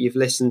podcast that you've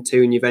listened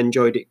to and you've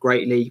enjoyed it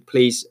greatly,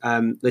 please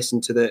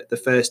listen to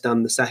the first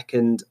and the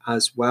second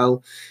as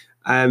well.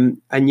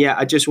 And yeah,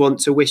 I just want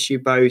to wish you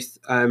both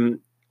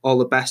all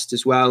the best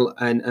as well,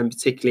 and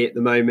particularly at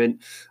the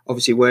moment,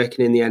 obviously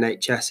working in the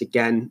NHS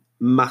again,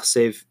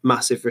 massive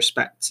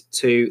respect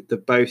to the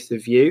both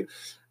of you,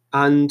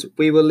 and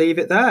we will leave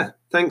it there.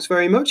 Thanks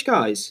very much,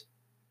 guys.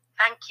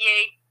 Thank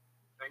you.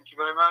 Thank you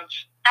very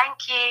much.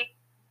 Thank you.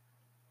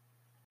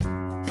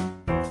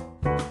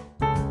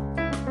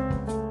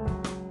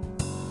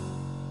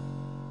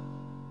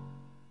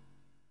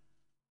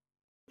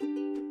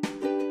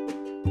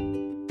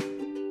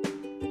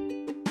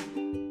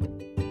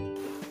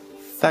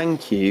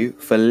 Thank you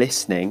for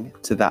listening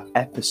to that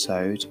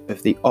episode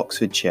of the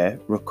Oxfordshire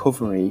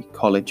Recovery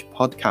College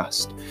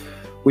podcast.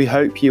 We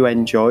hope you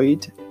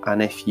enjoyed,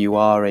 and if you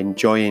are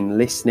enjoying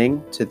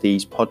listening to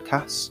these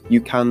podcasts,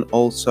 you can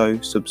also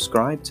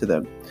subscribe to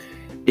them.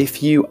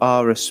 If you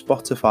are a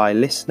Spotify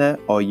listener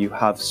or you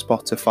have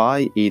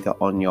Spotify either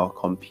on your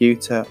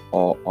computer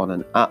or on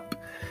an app,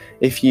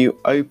 if you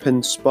open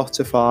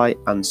Spotify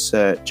and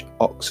search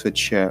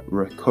Oxfordshire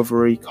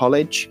Recovery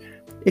College,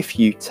 if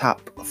you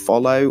tap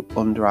follow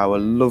under our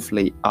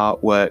lovely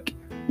artwork,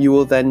 you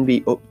will then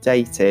be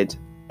updated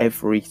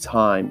every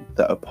time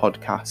that a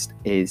podcast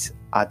is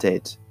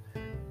added.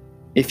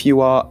 If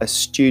you are a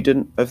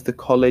student of the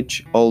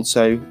college,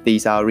 also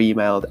these are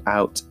emailed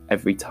out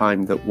every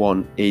time that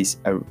one is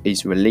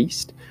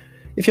released.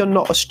 If you're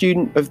not a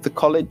student of the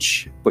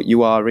college, but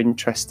you are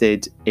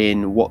interested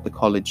in what the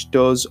college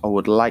does or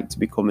would like to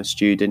become a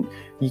student,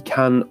 you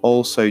can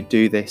also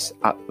do this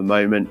at the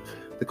moment.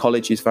 The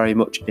college is very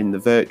much in the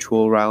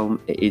virtual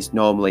realm. It is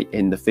normally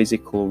in the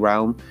physical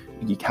realm.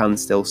 You can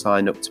still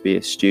sign up to be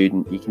a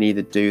student. You can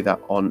either do that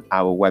on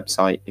our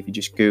website. If you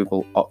just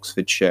Google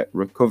Oxfordshire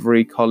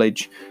Recovery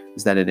College,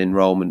 there's then an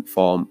enrolment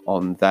form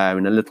on there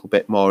and a little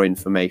bit more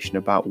information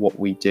about what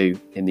we do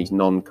in these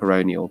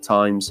non-coronial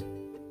times.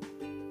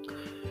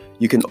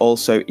 You can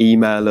also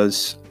email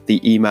us.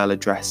 The email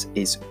address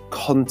is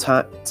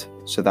contact,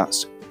 so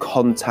that's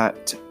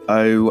contact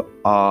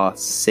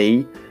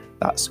ORC.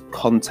 That's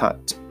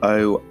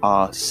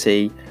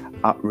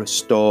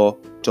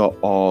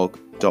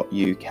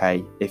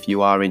contactorc@restore.org.uk if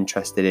you are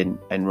interested in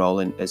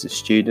enrolling as a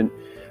student.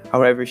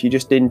 However, if you're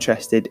just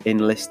interested in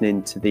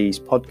listening to these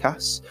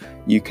podcasts,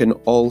 you can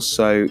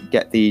also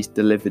get these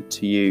delivered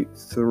to you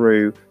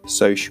through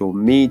social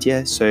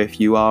media. So if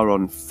you are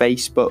on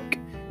Facebook,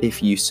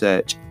 if you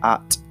search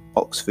at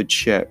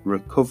Oxfordshire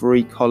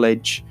Recovery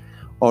College,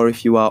 or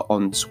if you are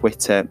on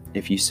Twitter,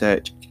 if you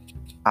search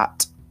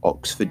at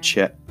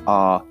Oxfordshire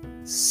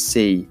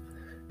RC.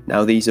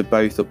 Now, these are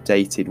both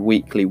updated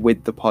weekly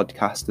with the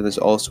podcast, and there's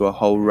also a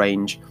whole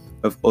range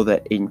of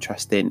other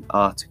interesting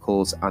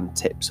articles and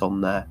tips on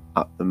there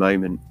at the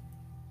moment.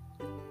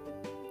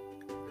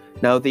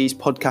 Now, these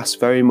podcasts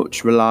very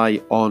much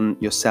rely on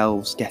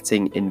yourselves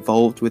getting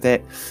involved with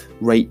it.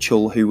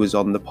 Rachel, who was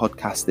on the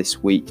podcast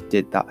this week,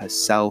 did that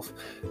herself.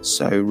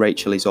 So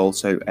Rachel is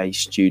also a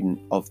student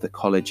of the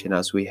college, and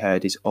as we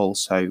heard, is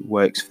also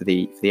works for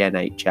the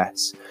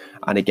NHS.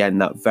 And again,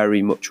 that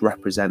very much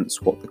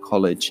represents what the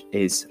college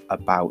is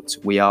about.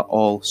 We are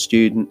all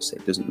students.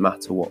 It doesn't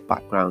matter what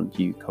background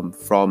you come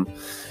from.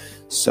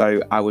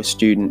 So our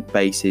student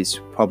base is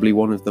probably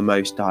one of the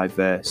most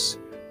diverse.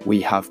 We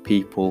have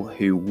people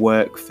who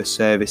work for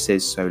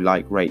services, so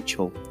like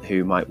Rachel,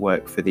 who might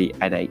work for the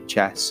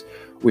NHS.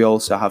 We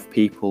also have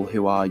people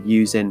who are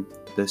using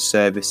the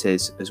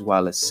services as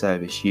well as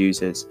service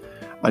users.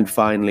 And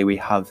finally, we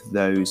have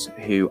those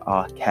who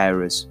are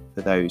carers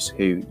for those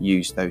who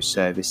use those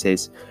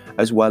services,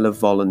 as well as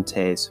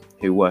volunteers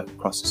who work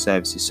across the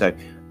services. So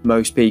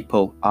most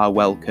people are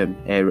welcome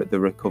here at the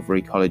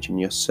Recovery College, and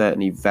you're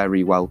certainly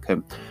very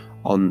welcome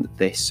on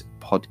this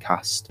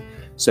podcast.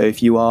 So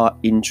if you are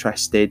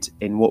interested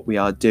in what we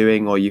are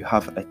doing, or you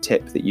have a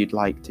tip that you'd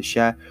like to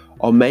share,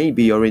 or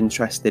maybe you're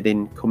interested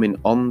in coming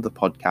on the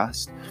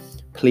podcast,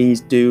 please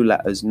do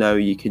let us know.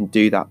 You can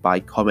do that by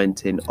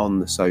commenting on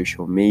the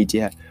social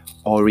media,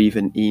 or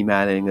even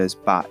emailing us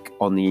back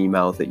on the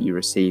email that you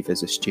receive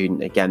as a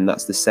student. Again,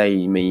 that's the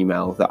same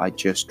email that I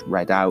just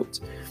read out,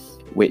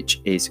 which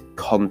is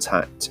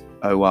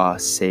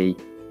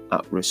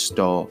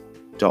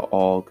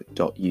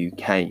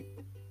contactorc@restore.org.uk.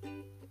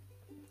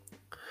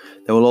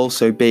 There will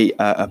also be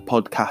a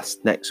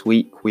podcast next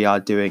week. We are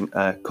doing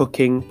a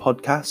cooking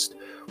podcast.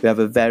 We have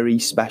a very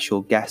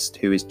special guest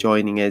who is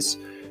joining us,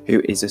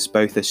 who is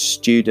both a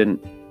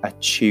student, a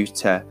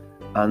tutor,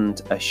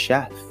 and a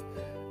chef.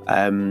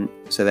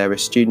 So they're a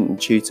student and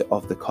tutor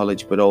of the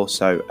college, but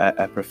also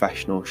a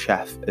professional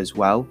chef as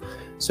well.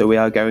 So we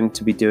are going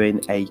to be doing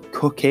a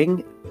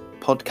cooking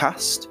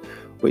podcast,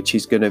 which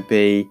is going to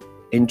be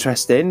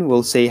interesting.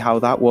 We'll see how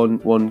that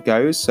one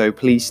goes. So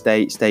please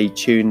stay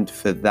tuned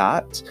for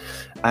that.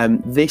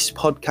 This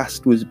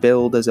podcast was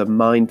billed as a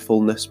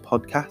mindfulness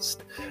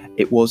podcast.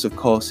 It was, of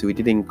course, we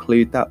did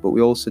include that, but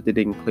we also did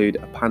include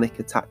a panic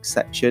attack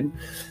section.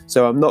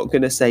 So I'm not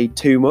going to say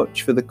too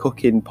much for the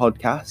cooking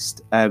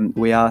podcast.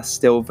 We are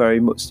still very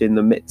much in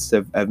the midst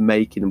of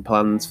making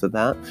plans for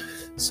that.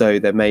 So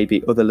there may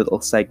be other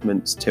little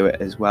segments to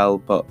it as well,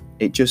 but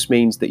it just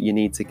means that you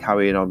need to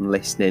carry on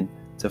listening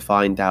to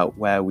find out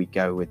where we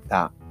go with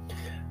that.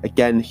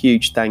 again,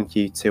 huge thank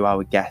you to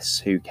our guests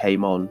who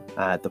came on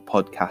the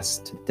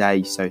podcast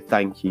today. So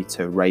thank you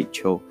to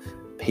Rachel,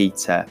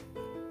 Peter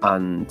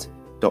and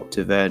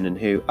Dr. Vernon,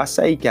 who I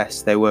say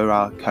guests, they were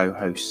our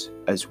co-hosts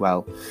as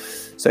well.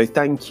 So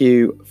thank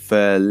you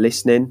for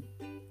listening.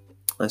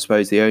 I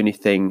suppose the only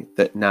thing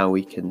that now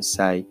we can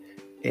say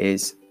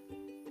is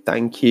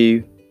thank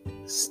you,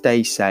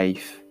 stay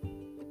safe,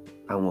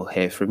 and we'll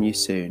hear from you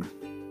soon.